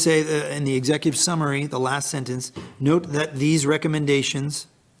then I'm going to say in the executive summary, the last sentence, note that these recommendations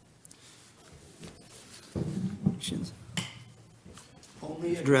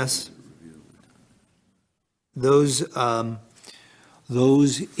only address those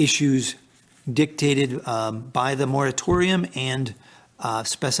issues dictated by the moratorium and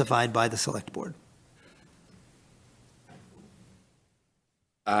specified by the select board.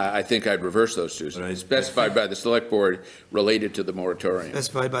 I think I'd reverse those two. But I- Specified by the select board related to the moratorium.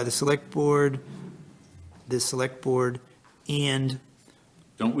 Specified by the select board, and,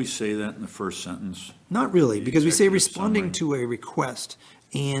 Don't we say that in the first sentence? not really, because we say Executive responding summary. to a request,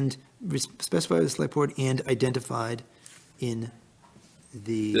 and specified by the select board and identified in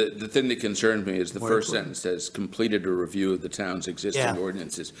the, The thing that concerned me is the first Moratorium. sentence says, completed a review of the town's existing Yeah.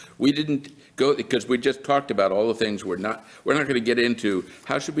 ordinances. We didn't go, because we just talked about all the things we're not going to get into.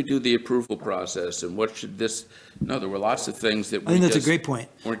 How should we do the approval process, and what should this, no, there were lots of things that I we think that's a just great point.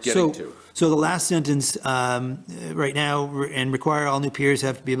 weren't getting to. So the last sentence, right now, and require all new piers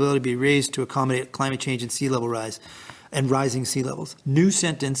have to be able to be raised to accommodate climate change and sea level rise and rising sea levels. New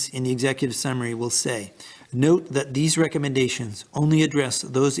sentence in the executive summary will say, note that these recommendations only address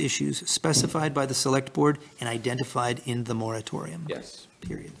those issues specified by the select board and identified in the moratorium. Yes.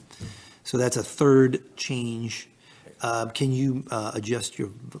 Period. So that's a third change. Can you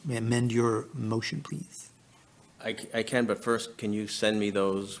amend your motion, please? I can, but first, can you send me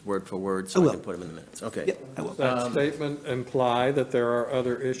those word for word I so I will. can put them in the minutes? Okay. Yep, I will. Does that statement imply that there are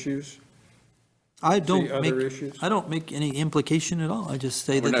other issues? I See don't other make, issues? I don't make any implication at all. I just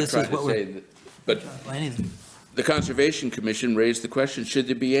say We're that not this is trying what to we're. say that, but Anything. the Conservation Commission raised the question, should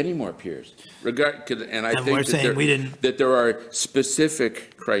there be any more piers? And I And we're think saying we didn't. that there are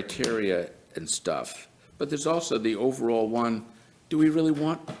specific criteria and stuff, but there's also the overall one, do we really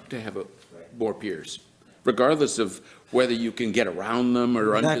want to have more piers, regardless of whether you can get around them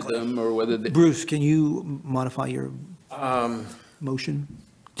or under Exactly. them, or whether. Bruce, can you modify your motion?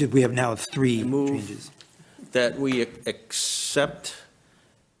 Did we now have three Move. changes? That we accept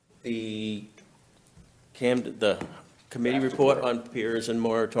the the committee report on piers and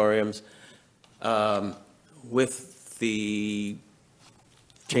moratoriums with the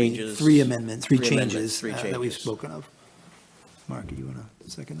changes. Three amendments, three amendments, changes three that we've changes. spoken of. Mark, do you want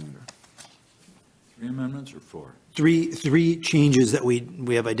to second that? Or? 3 amendments or 4? Three changes that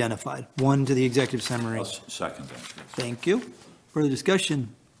we have identified. One to the executive summary. I'll second that. Thank you. Further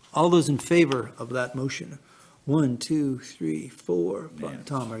discussion? All those in favor of that motion? 1, 2, 3, 4. Man.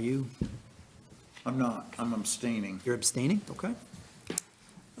 Tom, are you? I'm not, I'm abstaining. You're abstaining? Okay.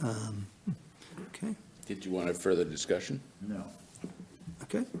 Okay, Did you want a further discussion? No.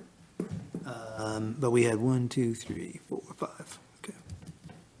 okay. But we had 1, 2, 3, 4, 5. Okay.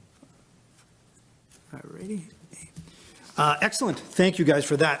 All righty. Excellent. Thank you guys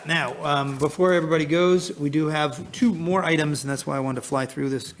for that. Now, before everybody goes, we do have 2 more items, and that's why I wanted to fly through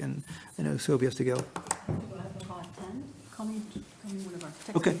this, and I know Sophie has to go.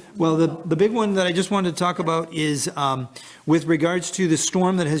 Okay, well, the big one that I just wanted to talk about is with regards to the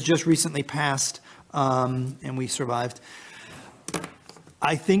storm that has just recently passed, and we survived.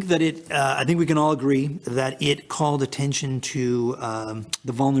 I think that I think we can all agree that it called attention to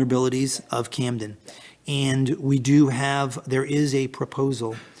the vulnerabilities of Camden. And we do have, there is a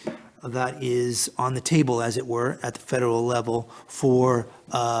proposal that is on the table, as it were, at the federal level for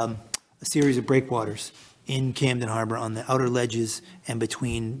a series of breakwaters in Camden Harbor on the outer ledges and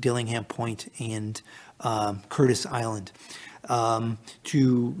between Dillingham Point and Curtis Island. To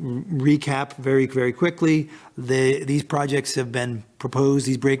recap very, very quickly, these projects have been proposed,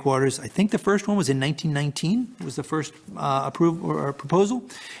 these breakwaters. I think the first one was in 1919, was the first proposal.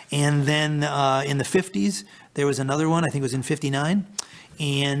 And then in the 50s, there was another one, I think it was in 59.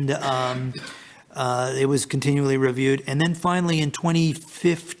 And it was continually reviewed. And then finally in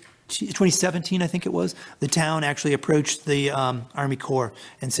 2017, I think it was, the town actually approached the Army Corps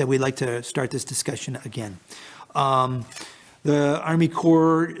and said, we'd like to start this discussion again. The Army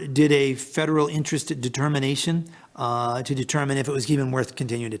Corps did a federal interest determination to determine if it was even worth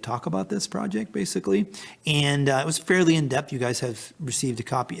continuing to talk about this project, basically. And it was fairly in-depth. You guys have received a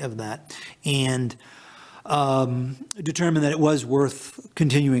copy of that. And determined that it was worth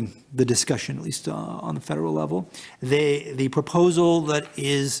continuing the discussion, at least on the federal level. The proposal that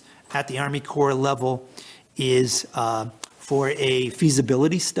is at the Army Corps level is for a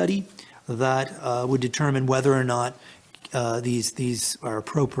feasibility study that would determine whether or not these are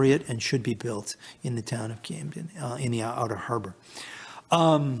appropriate and should be built in the town of Camden, in the Outer Harbor.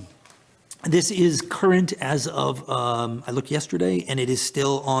 This is current as of, I looked yesterday, and it is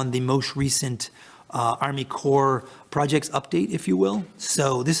still on the most recent Army Corps projects update, if you will.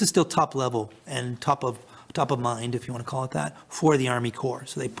 So this is still top level and top of mind, if you want to call it that, for the Army Corps.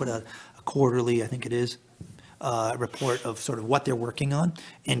 So they put a quarterly, I think it is, report of sort of what they're working on.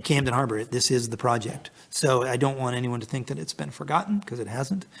 And Camden Harbor, this is the project. So I don't want anyone to think that it's been forgotten, because it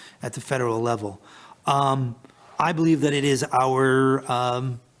hasn't, at the federal level. I believe that it is our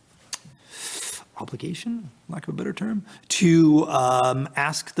obligation, lack of a better term, to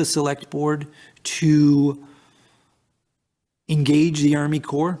ask the select board to engage the Army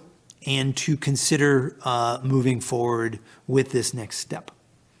Corps and to consider moving forward with this next step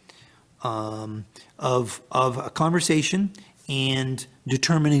of a conversation and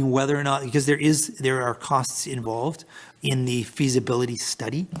determining whether or not, because there are costs involved in the feasibility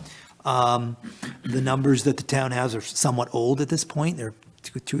study. The numbers that the town has are somewhat old at this point. They're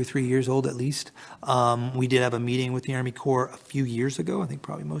 2 or 3 years old at least. We did have a meeting with the Army Corps a few years ago. I think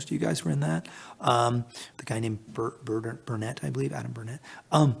probably most of you guys were in that. The guy named Burnett, I believe, Adam Burnett.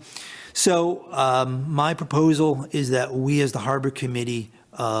 My proposal is that we as the Harbor Committee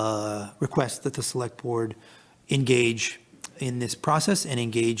request that the Select Board engage in this process and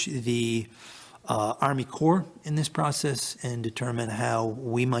engage the Army Corps in this process and determine how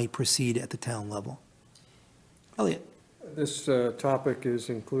we might proceed at the town level. Elliot. This topic is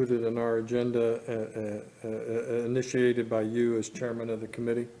included in our agenda, initiated by you as chairman of the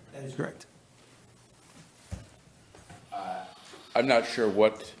committee? That is correct. I'm not sure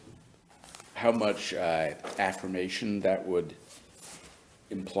how much affirmation that would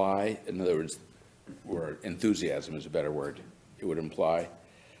imply. In other words, or enthusiasm is a better word, it would imply.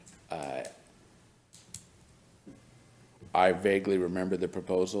 I vaguely remember the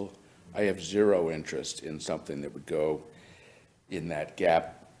proposal. I have zero interest in something that would go in that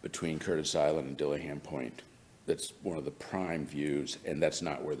gap between Curtis Island and Dillingham Point. that's one of the prime views, and that's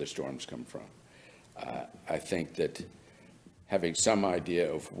not where the storms come from. I think that having some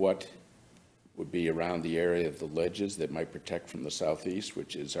idea of what would be around the area of the ledges that might protect from the southeast,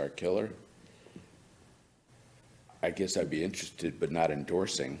 which is our killer, I guess I'd be interested, but not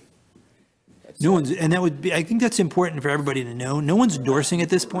endorsing. No one's, and that would be, I think that's important for everybody to know. No one's endorsing at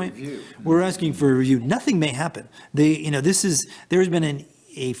this point. We're asking for a review. Nothing may happen. There's been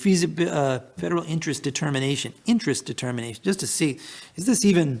a federal interest determination, just to see, does this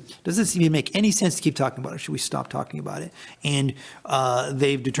even make any sense to keep talking about it? Should we stop talking about it? And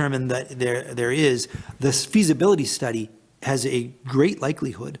they've determined that there is, this feasibility study has a great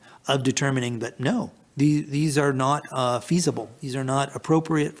likelihood of determining that no, these are not feasible. These are not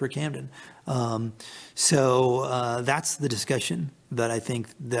appropriate for Camden. So that's the discussion that I think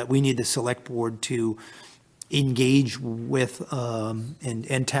that we need the select board to engage with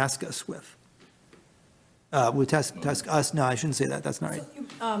and task us with. Task us, no, I shouldn't say that, that's not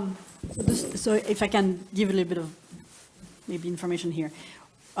right. So if I can give a little bit of maybe information here.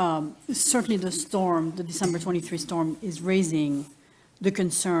 Certainly the storm, the December 23 storm, is raising the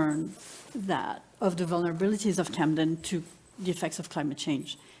concern that of the vulnerabilities of Camden to the effects of climate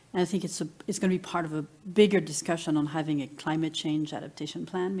change. And I think it's going to be part of a bigger discussion on having a climate change adaptation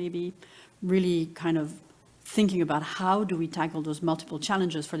plan, maybe really kind of thinking about how do we tackle those multiple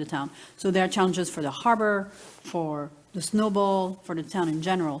challenges for the town. So there are challenges for the harbor, for the snowball, for the town in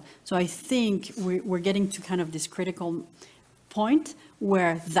general. So I think we're getting to kind of this critical point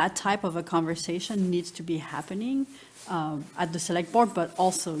where that type of a conversation needs to be happening at the select board, but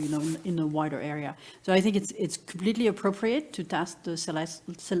also, you know, in a wider area. So I think it's completely appropriate to task the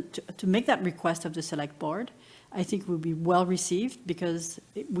to make that request of the select board. I think will be well received because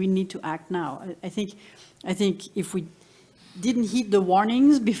we need to act now. I think if we didn't heed the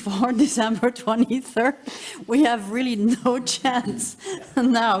warnings before December 23rd, we have really no chance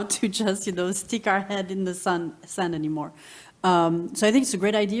now to just, you know, stick our head in the sand anymore. So I think it's a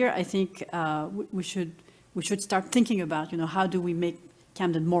great idea. I think we should start thinking about, you know, how do we make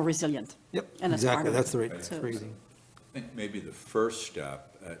Camden more resilient? Yep, And exactly, that's the right So- phrasing. I think maybe the first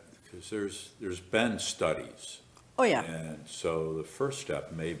step, because there's been studies. Oh, yeah. And so the first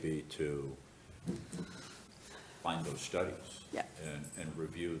step may be to find those studies. Yeah. And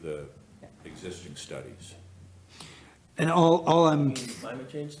review the existing studies. And all I'm,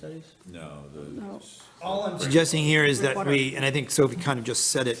 Climate change studies? No, all I'm suggesting here is that we, and I think Sophie kind of just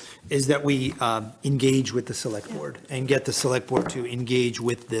said it, is that we engage with the select board and get the select board to engage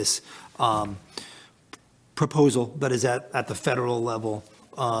with this proposal that is at the federal level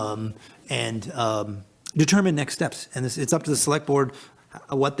and determine next steps. And it's up to the select board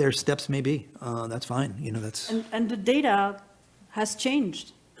what their steps may be. That's fine, you know, that's And the data has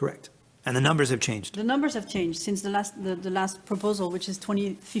changed. correct. And the numbers have changed. The numbers have changed since the last proposal, which is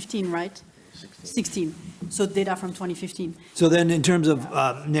 2015, right? 16. So data from 2015. So then in terms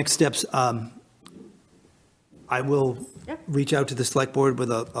of next steps, I will Yeah. reach out to the select board with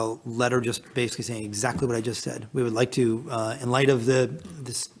a letter just basically saying exactly what I just said. We would like to, in light of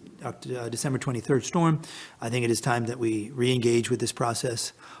this December 23rd storm, I think it is time that we re-engage with this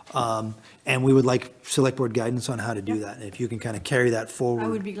process. And we would like select board guidance on how to do that. And if you can kind of carry that forward. I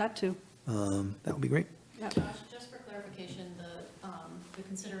would be glad to. That would be great. Yeah. Just for clarification, the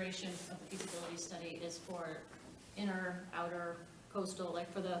consideration of the feasibility study is for inner, outer, coastal, like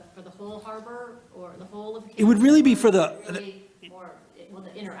for the whole harbor or the whole of? It would really be for the- The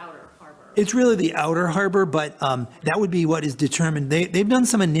inner, outer harbor. It's really the outer harbor, but that would be what is determined. They've done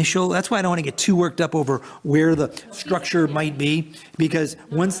some initial, that's why I don't want to get too worked up over where the structure might be, because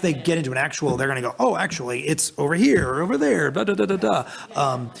once they get into an actual, they're going to go, oh, actually, it's over here or over there, da, da, da, da, da.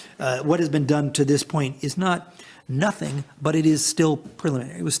 What has been done to this point is not nothing, but it is still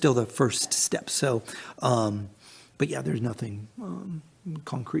preliminary. It was still the first step. So, but yeah, there's nothing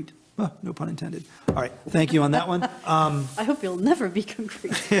concrete. Oh, no pun intended. All right, thank you on that one. I hope you'll never be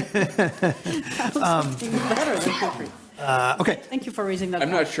concrete. Something better than concrete. Okay. Thank you for raising that. I'm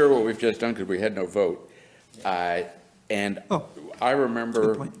not sure what we've just done because we had no vote. And I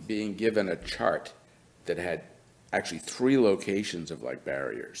remember being given a chart that had actually 3 locations of like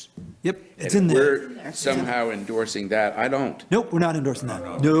barriers. Yep, it's And in there. we're somehow endorsing that. I don't. Nope, we're not endorsing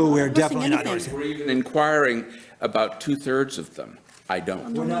that. No, we're definitely not endorsing. We're even inquiring about 2/3 of them. I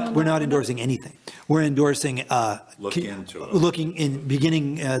don't. We're not endorsing anything. We're endorsing, Look into it. looking in,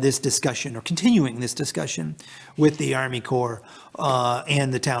 beginning this discussion or continuing this discussion with the Army Corps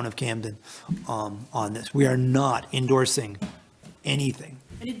and the town of Camden on this. We are not endorsing anything.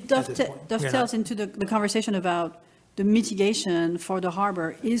 And it at this point. We are dovetails into the conversation about the mitigation for the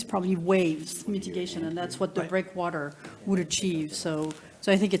harbor is probably waves mitigation, and that's what the breakwater would achieve. So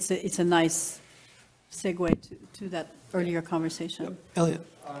I think it's a nice segue to that earlier conversation. Elliot?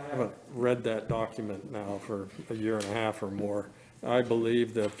 I haven't read that document now for a year and a half or more. I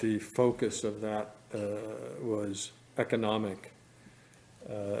believe that the focus of that was economic,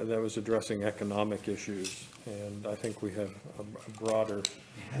 that was addressing economic issues, and I think we have a broader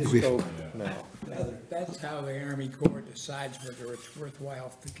scope now. That's how the Army Corps decides whether it's worthwhile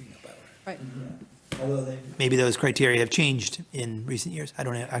thinking about it. Right. Although maybe those criteria have changed in recent years. I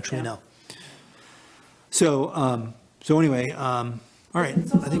don't actually know. So, so anyway, all right,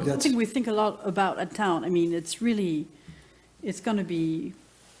 I think that's. Something we think a lot about at town. I mean, it's going to be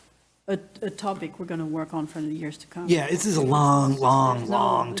a topic we're going to work on for the years to come. Yeah, this is a long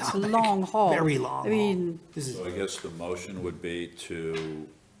topic. It's a long haul. Very long I mean, So I guess the motion would be to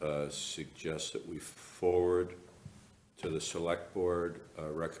suggest that we forward to the select board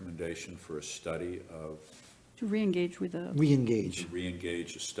a recommendation for a study of, to re-engage with the. Re-engage.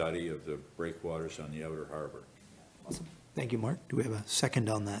 re-engage a study of the breakwaters on the outer harbor. Awesome. Thank you, Mark. Do we have a second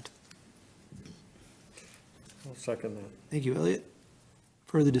on that? I'll second that. Thank you, Elliot.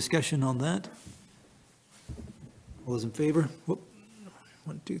 Further discussion on that? All those in favor? Whoop.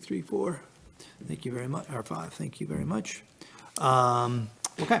 1, 2, 3, 4. Thank you very much, or 5. Thank you very much.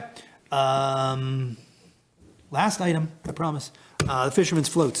 Okay. Last item, I promise. The fisherman's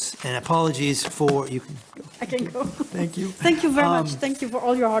floats, and apologies for, you can go. I can go. Thank you. Thank you very much. Thank you for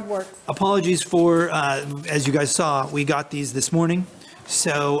all your hard work. Apologies for, as you guys saw, we got these this morning.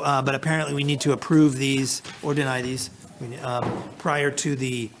 So, but apparently we need to approve these or deny these prior to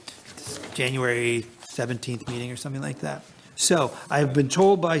the January 17th meeting or something like that. So I've been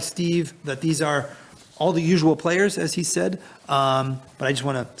told by Steve that these are all the usual players, as he said. But I just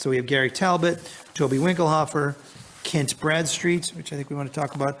want to, so we have Gary Talbot, Toby Winkelhofer, Kent Bradstreet, which I think we want to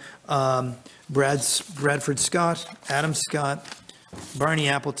talk about, Bradford Scott, Adam Scott, Barney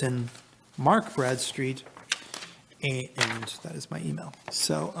Appleton, Mark Bradstreet, and that is my email.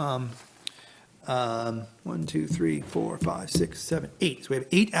 So 1, 2, 3, 4, 5, 6, 7, 8. So we have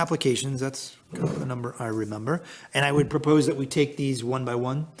 8 applications. That's the number I remember. And I would propose that we take these one by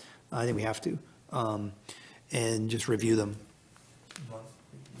one. I think we have to, and just review them.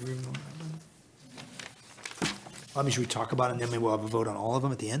 I mean, should we talk about it, and then maybe we'll have a vote on all of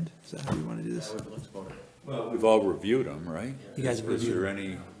them at the end? Is that how we want to do this? Well, we've all reviewed them, right? You guys have Is reviewed there them.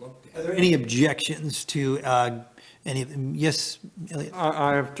 any, Are there any objections to any of them? Yes, Elliot?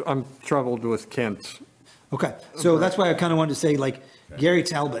 I'm troubled with Kent. Okay, so that's why I kind of wanted to say, like, Gary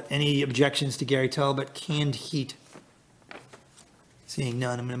Talbot, any objections to Gary Talbot, canned heat? Seeing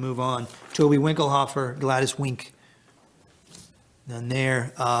none, I'm going to move on. Toby Winkelhofer, Gladys Wink. None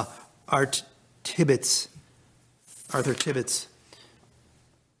there. Arthur Tibbetts.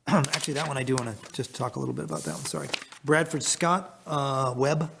 Actually, that one I do want to just talk a little bit about that one, sorry. Bradford Scott,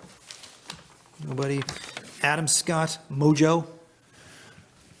 Webb. Nobody. Adam Scott, Mojo.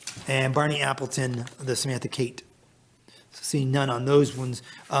 And Barney Appleton, the Samantha Kate. So seeing none on those ones.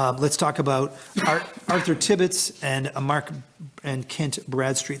 Let's talk about Arthur Tibbetts and Mark and Kent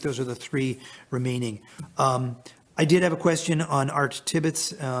Bradstreet. Those are the 3 remaining. I did have a question on Arthur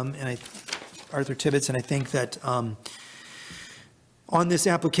Tibbetts, and I think that on this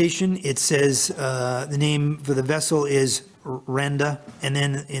application, it says the name for the vessel is Randa, and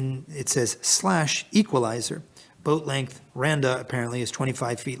then it says /Equalizer. Boat length, Randa apparently is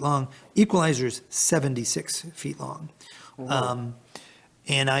 25 feet long. Equalizer is 76 feet long.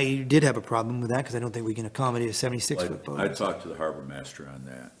 And I did have a problem with that because I don't think we can accommodate a 76-foot boat. I talked to the harbor master on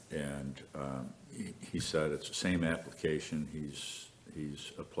that, and he said it's the same application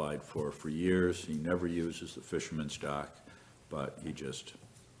he's applied for years. He never uses the fisherman's dock, but he just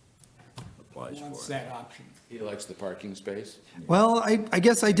applies for it. Wants that option. He likes the parking space. Well, I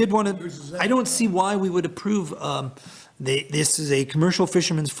guess I did want to, I don't see why we would approve, this is a commercial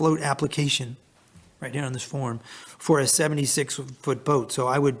fisherman's float application, right here on this form, for a 76-foot boat. So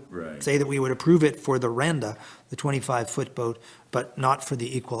I would Right. say that we would approve it for the Randa, the 25-foot boat, but not for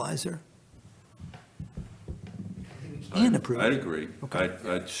the Equalizer. We can approve it. I'd agree. Okay.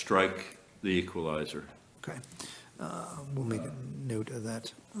 I'd strike the Equalizer. Okay. We'll make a note of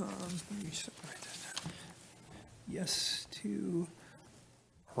that. Let me separate that down. Yes to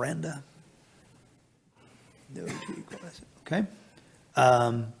Randa. No to Equalizer. Okay.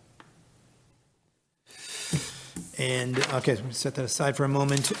 And, okay, so I'm going to set that aside for a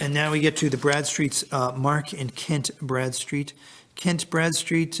moment. And now we get to the Bradstreets, Mark and Kent Bradstreet. Kent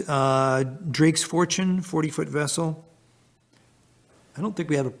Bradstreet, Drake's Fortune, 40-foot vessel. I don't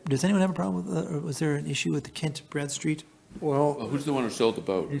think we have, does anyone have a problem with, or was there an issue with the Kent Bradstreet? Well, Well, who's the one who sold the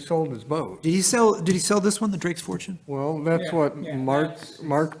boat? he sold his boat. Did he sell this one, the Drake's Fortune? Well, that's Yeah, what yeah,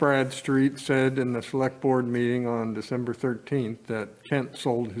 Mark Bradstreet said in the select board meeting on December 13th, that Kent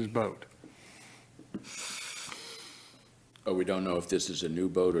sold his boat. Oh, we don't know if this is a new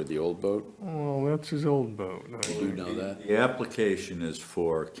boat or the old boat? Well, that's his old boat. Do you know that? The application is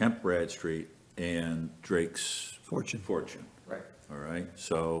for Kent Bradstreet and Drake's Fortune. Right. All right,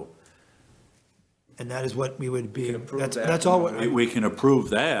 so And that is what we would be, approve that's, that. that's all, we can approve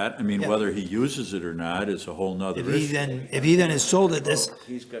that. I mean, Yeah. whether he uses it or not is a whole nother issue. if he then has sold it, this,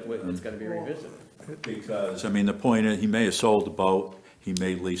 He's got, it's gotta be revisited. Because, I mean, the point is, he may have sold the boat, he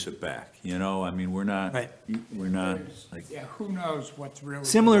may lease it back, you know? I mean, we're not, Right. we're not, like, Yeah, who knows what's really.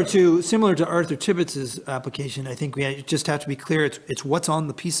 similar to Arthur Tippett's application, I think we just have to be clear, it's what's on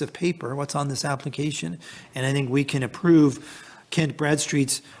the piece of paper, what's on this application. And I think we can approve Kent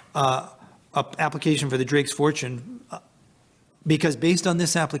Bradstreet's application for the Drake's Fortune, because based on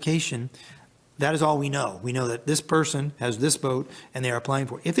this application, that is all we know. We know that this person has this boat and they are applying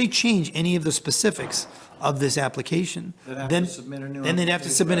for it. If they change any of the specifics of this application, They'd have to then submit a new they'd have to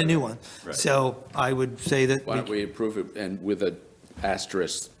submit a new one. Right. So I would say that, Why don't we- we approve it and with a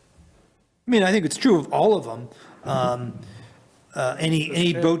asterisk? I mean, I think it's true of all of them. Any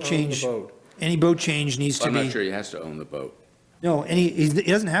Kent boat owned the change, boat. any boat change needs to I'm not be, sure he has to own the boat. no, he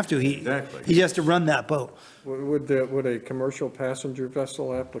doesn't have to. Exactly. He has to run that boat. Would a commercial passenger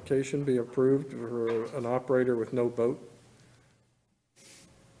vessel application be approved for an operator with no boat?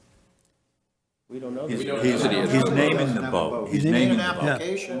 We don't know. he's We don't he's- know. he's naming the boat. He's He made naming an the boat.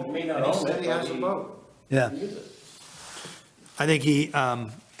 application, He may not and he own said it, he but has a boat. Yeah. I think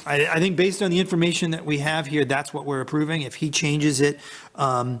I think based on the information that we have here, that's what we're approving. If he changes it,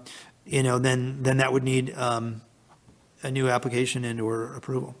 then that would need a new application and/or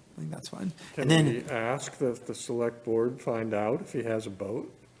approval. I think that's fine. Can And then, we ask that the select board find out if he has a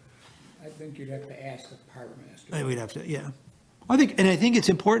boat? I think you'd have to ask the harbor master. we'd have to, yeah. I think it's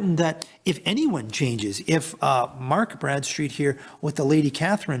important that if anyone changes, if Mark Bradstreet here with the Lady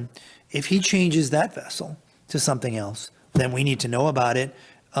Catherine, if he changes that vessel to something else, then we need to know about it,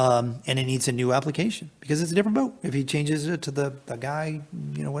 and it needs a new application, because it's a different boat. If he changes it to the guy,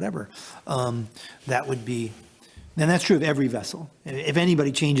 whatever, that would be, and that's true of every vessel. If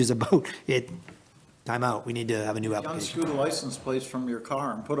anybody changes a boat, time out, we need to have a new application. Unscrew the license plates from your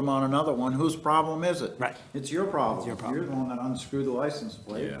car and put them on another one, whose problem is it? Right. It's your problem. It's your problem. You're the one that unscrewed the license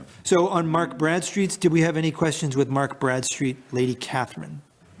plate. Yeah. So on Mark Bradstreet's, did we have any questions with Mark Bradstreet, Lady Catherine?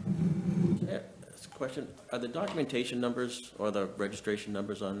 Yeah, that's a question. Are the documentation numbers or the registration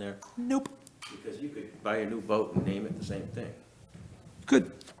numbers on there? Nope. Because you could buy a new boat and name it the same thing.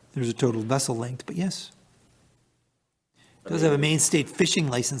 Good. There's a total vessel length, but yes. Does have a Maine State fishing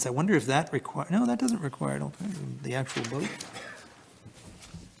license. I wonder if that no, that doesn't require it, the actual boat.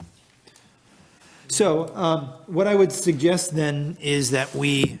 So what I would suggest then is that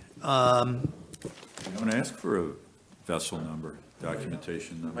we, Don't ask for a vessel number,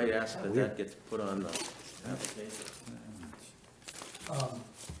 documentation number. Might ask that that gets put on the application.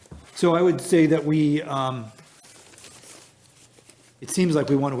 so I would say that we, it seems like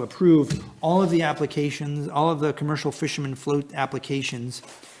we want to approve all of the applications, all of the commercial fisherman float applications,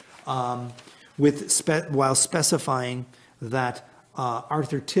 while specifying that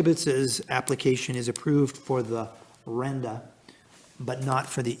Arthur Tibbetts's application is approved for the Renda, but not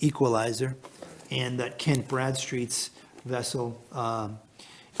for the Equalizer, and that Kent Bradstreet's vessel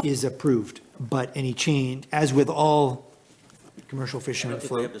is approved. But any change, as with all commercial I fisherman don't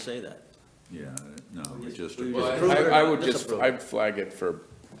think we have float, to say that. Yeah, no, we just, We Well, approve it I or would just, disapprove it. I'd flag it for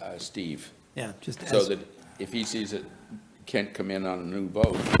Steve, yeah, just so as, that if he sees that Kent come in on a new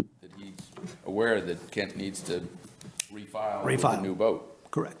boat, that he's aware that Kent needs to refile with a Refile. new boat.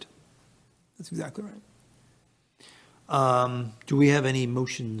 correct. That's exactly right. Do we have any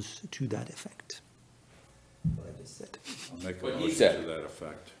motions to that effect? What I just said. I'll make a What he motion said. to that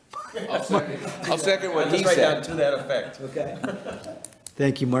effect. I'll second what he Just write down said. to that effect. Okay.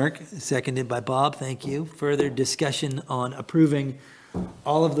 Thank you, Mark. Seconded by Bob. Thank you. Further discussion on approving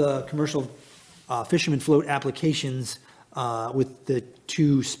all of the commercial fisherman float applications with the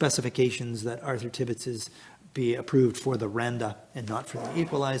two specifications that Arthur Tibbetts's be approved for the Renda and not for the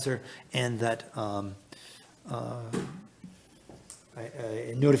Equalizer, and that a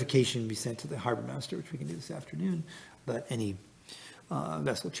notification be sent to the harbor master, which we can do this afternoon, but any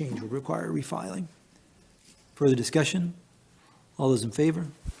vessel change would require refiling. Further discussion? All those in favor?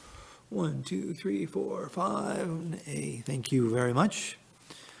 1, 2, 3, 4, 5. Thank you very much.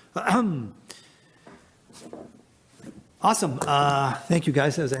 Awesome. Thank you,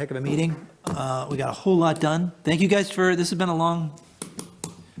 guys. That was a heck of a meeting. We got a whole lot done. Thank you, guys, for, this has been a long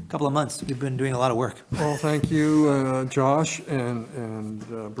couple of months. We've been doing a lot of work. Well, thank you, Josh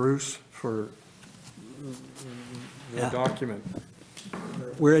and Bruce, for the Yeah. document.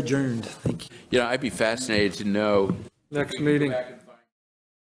 We're adjourned. Thank you. You know, I'd be fascinated to know. Next meeting.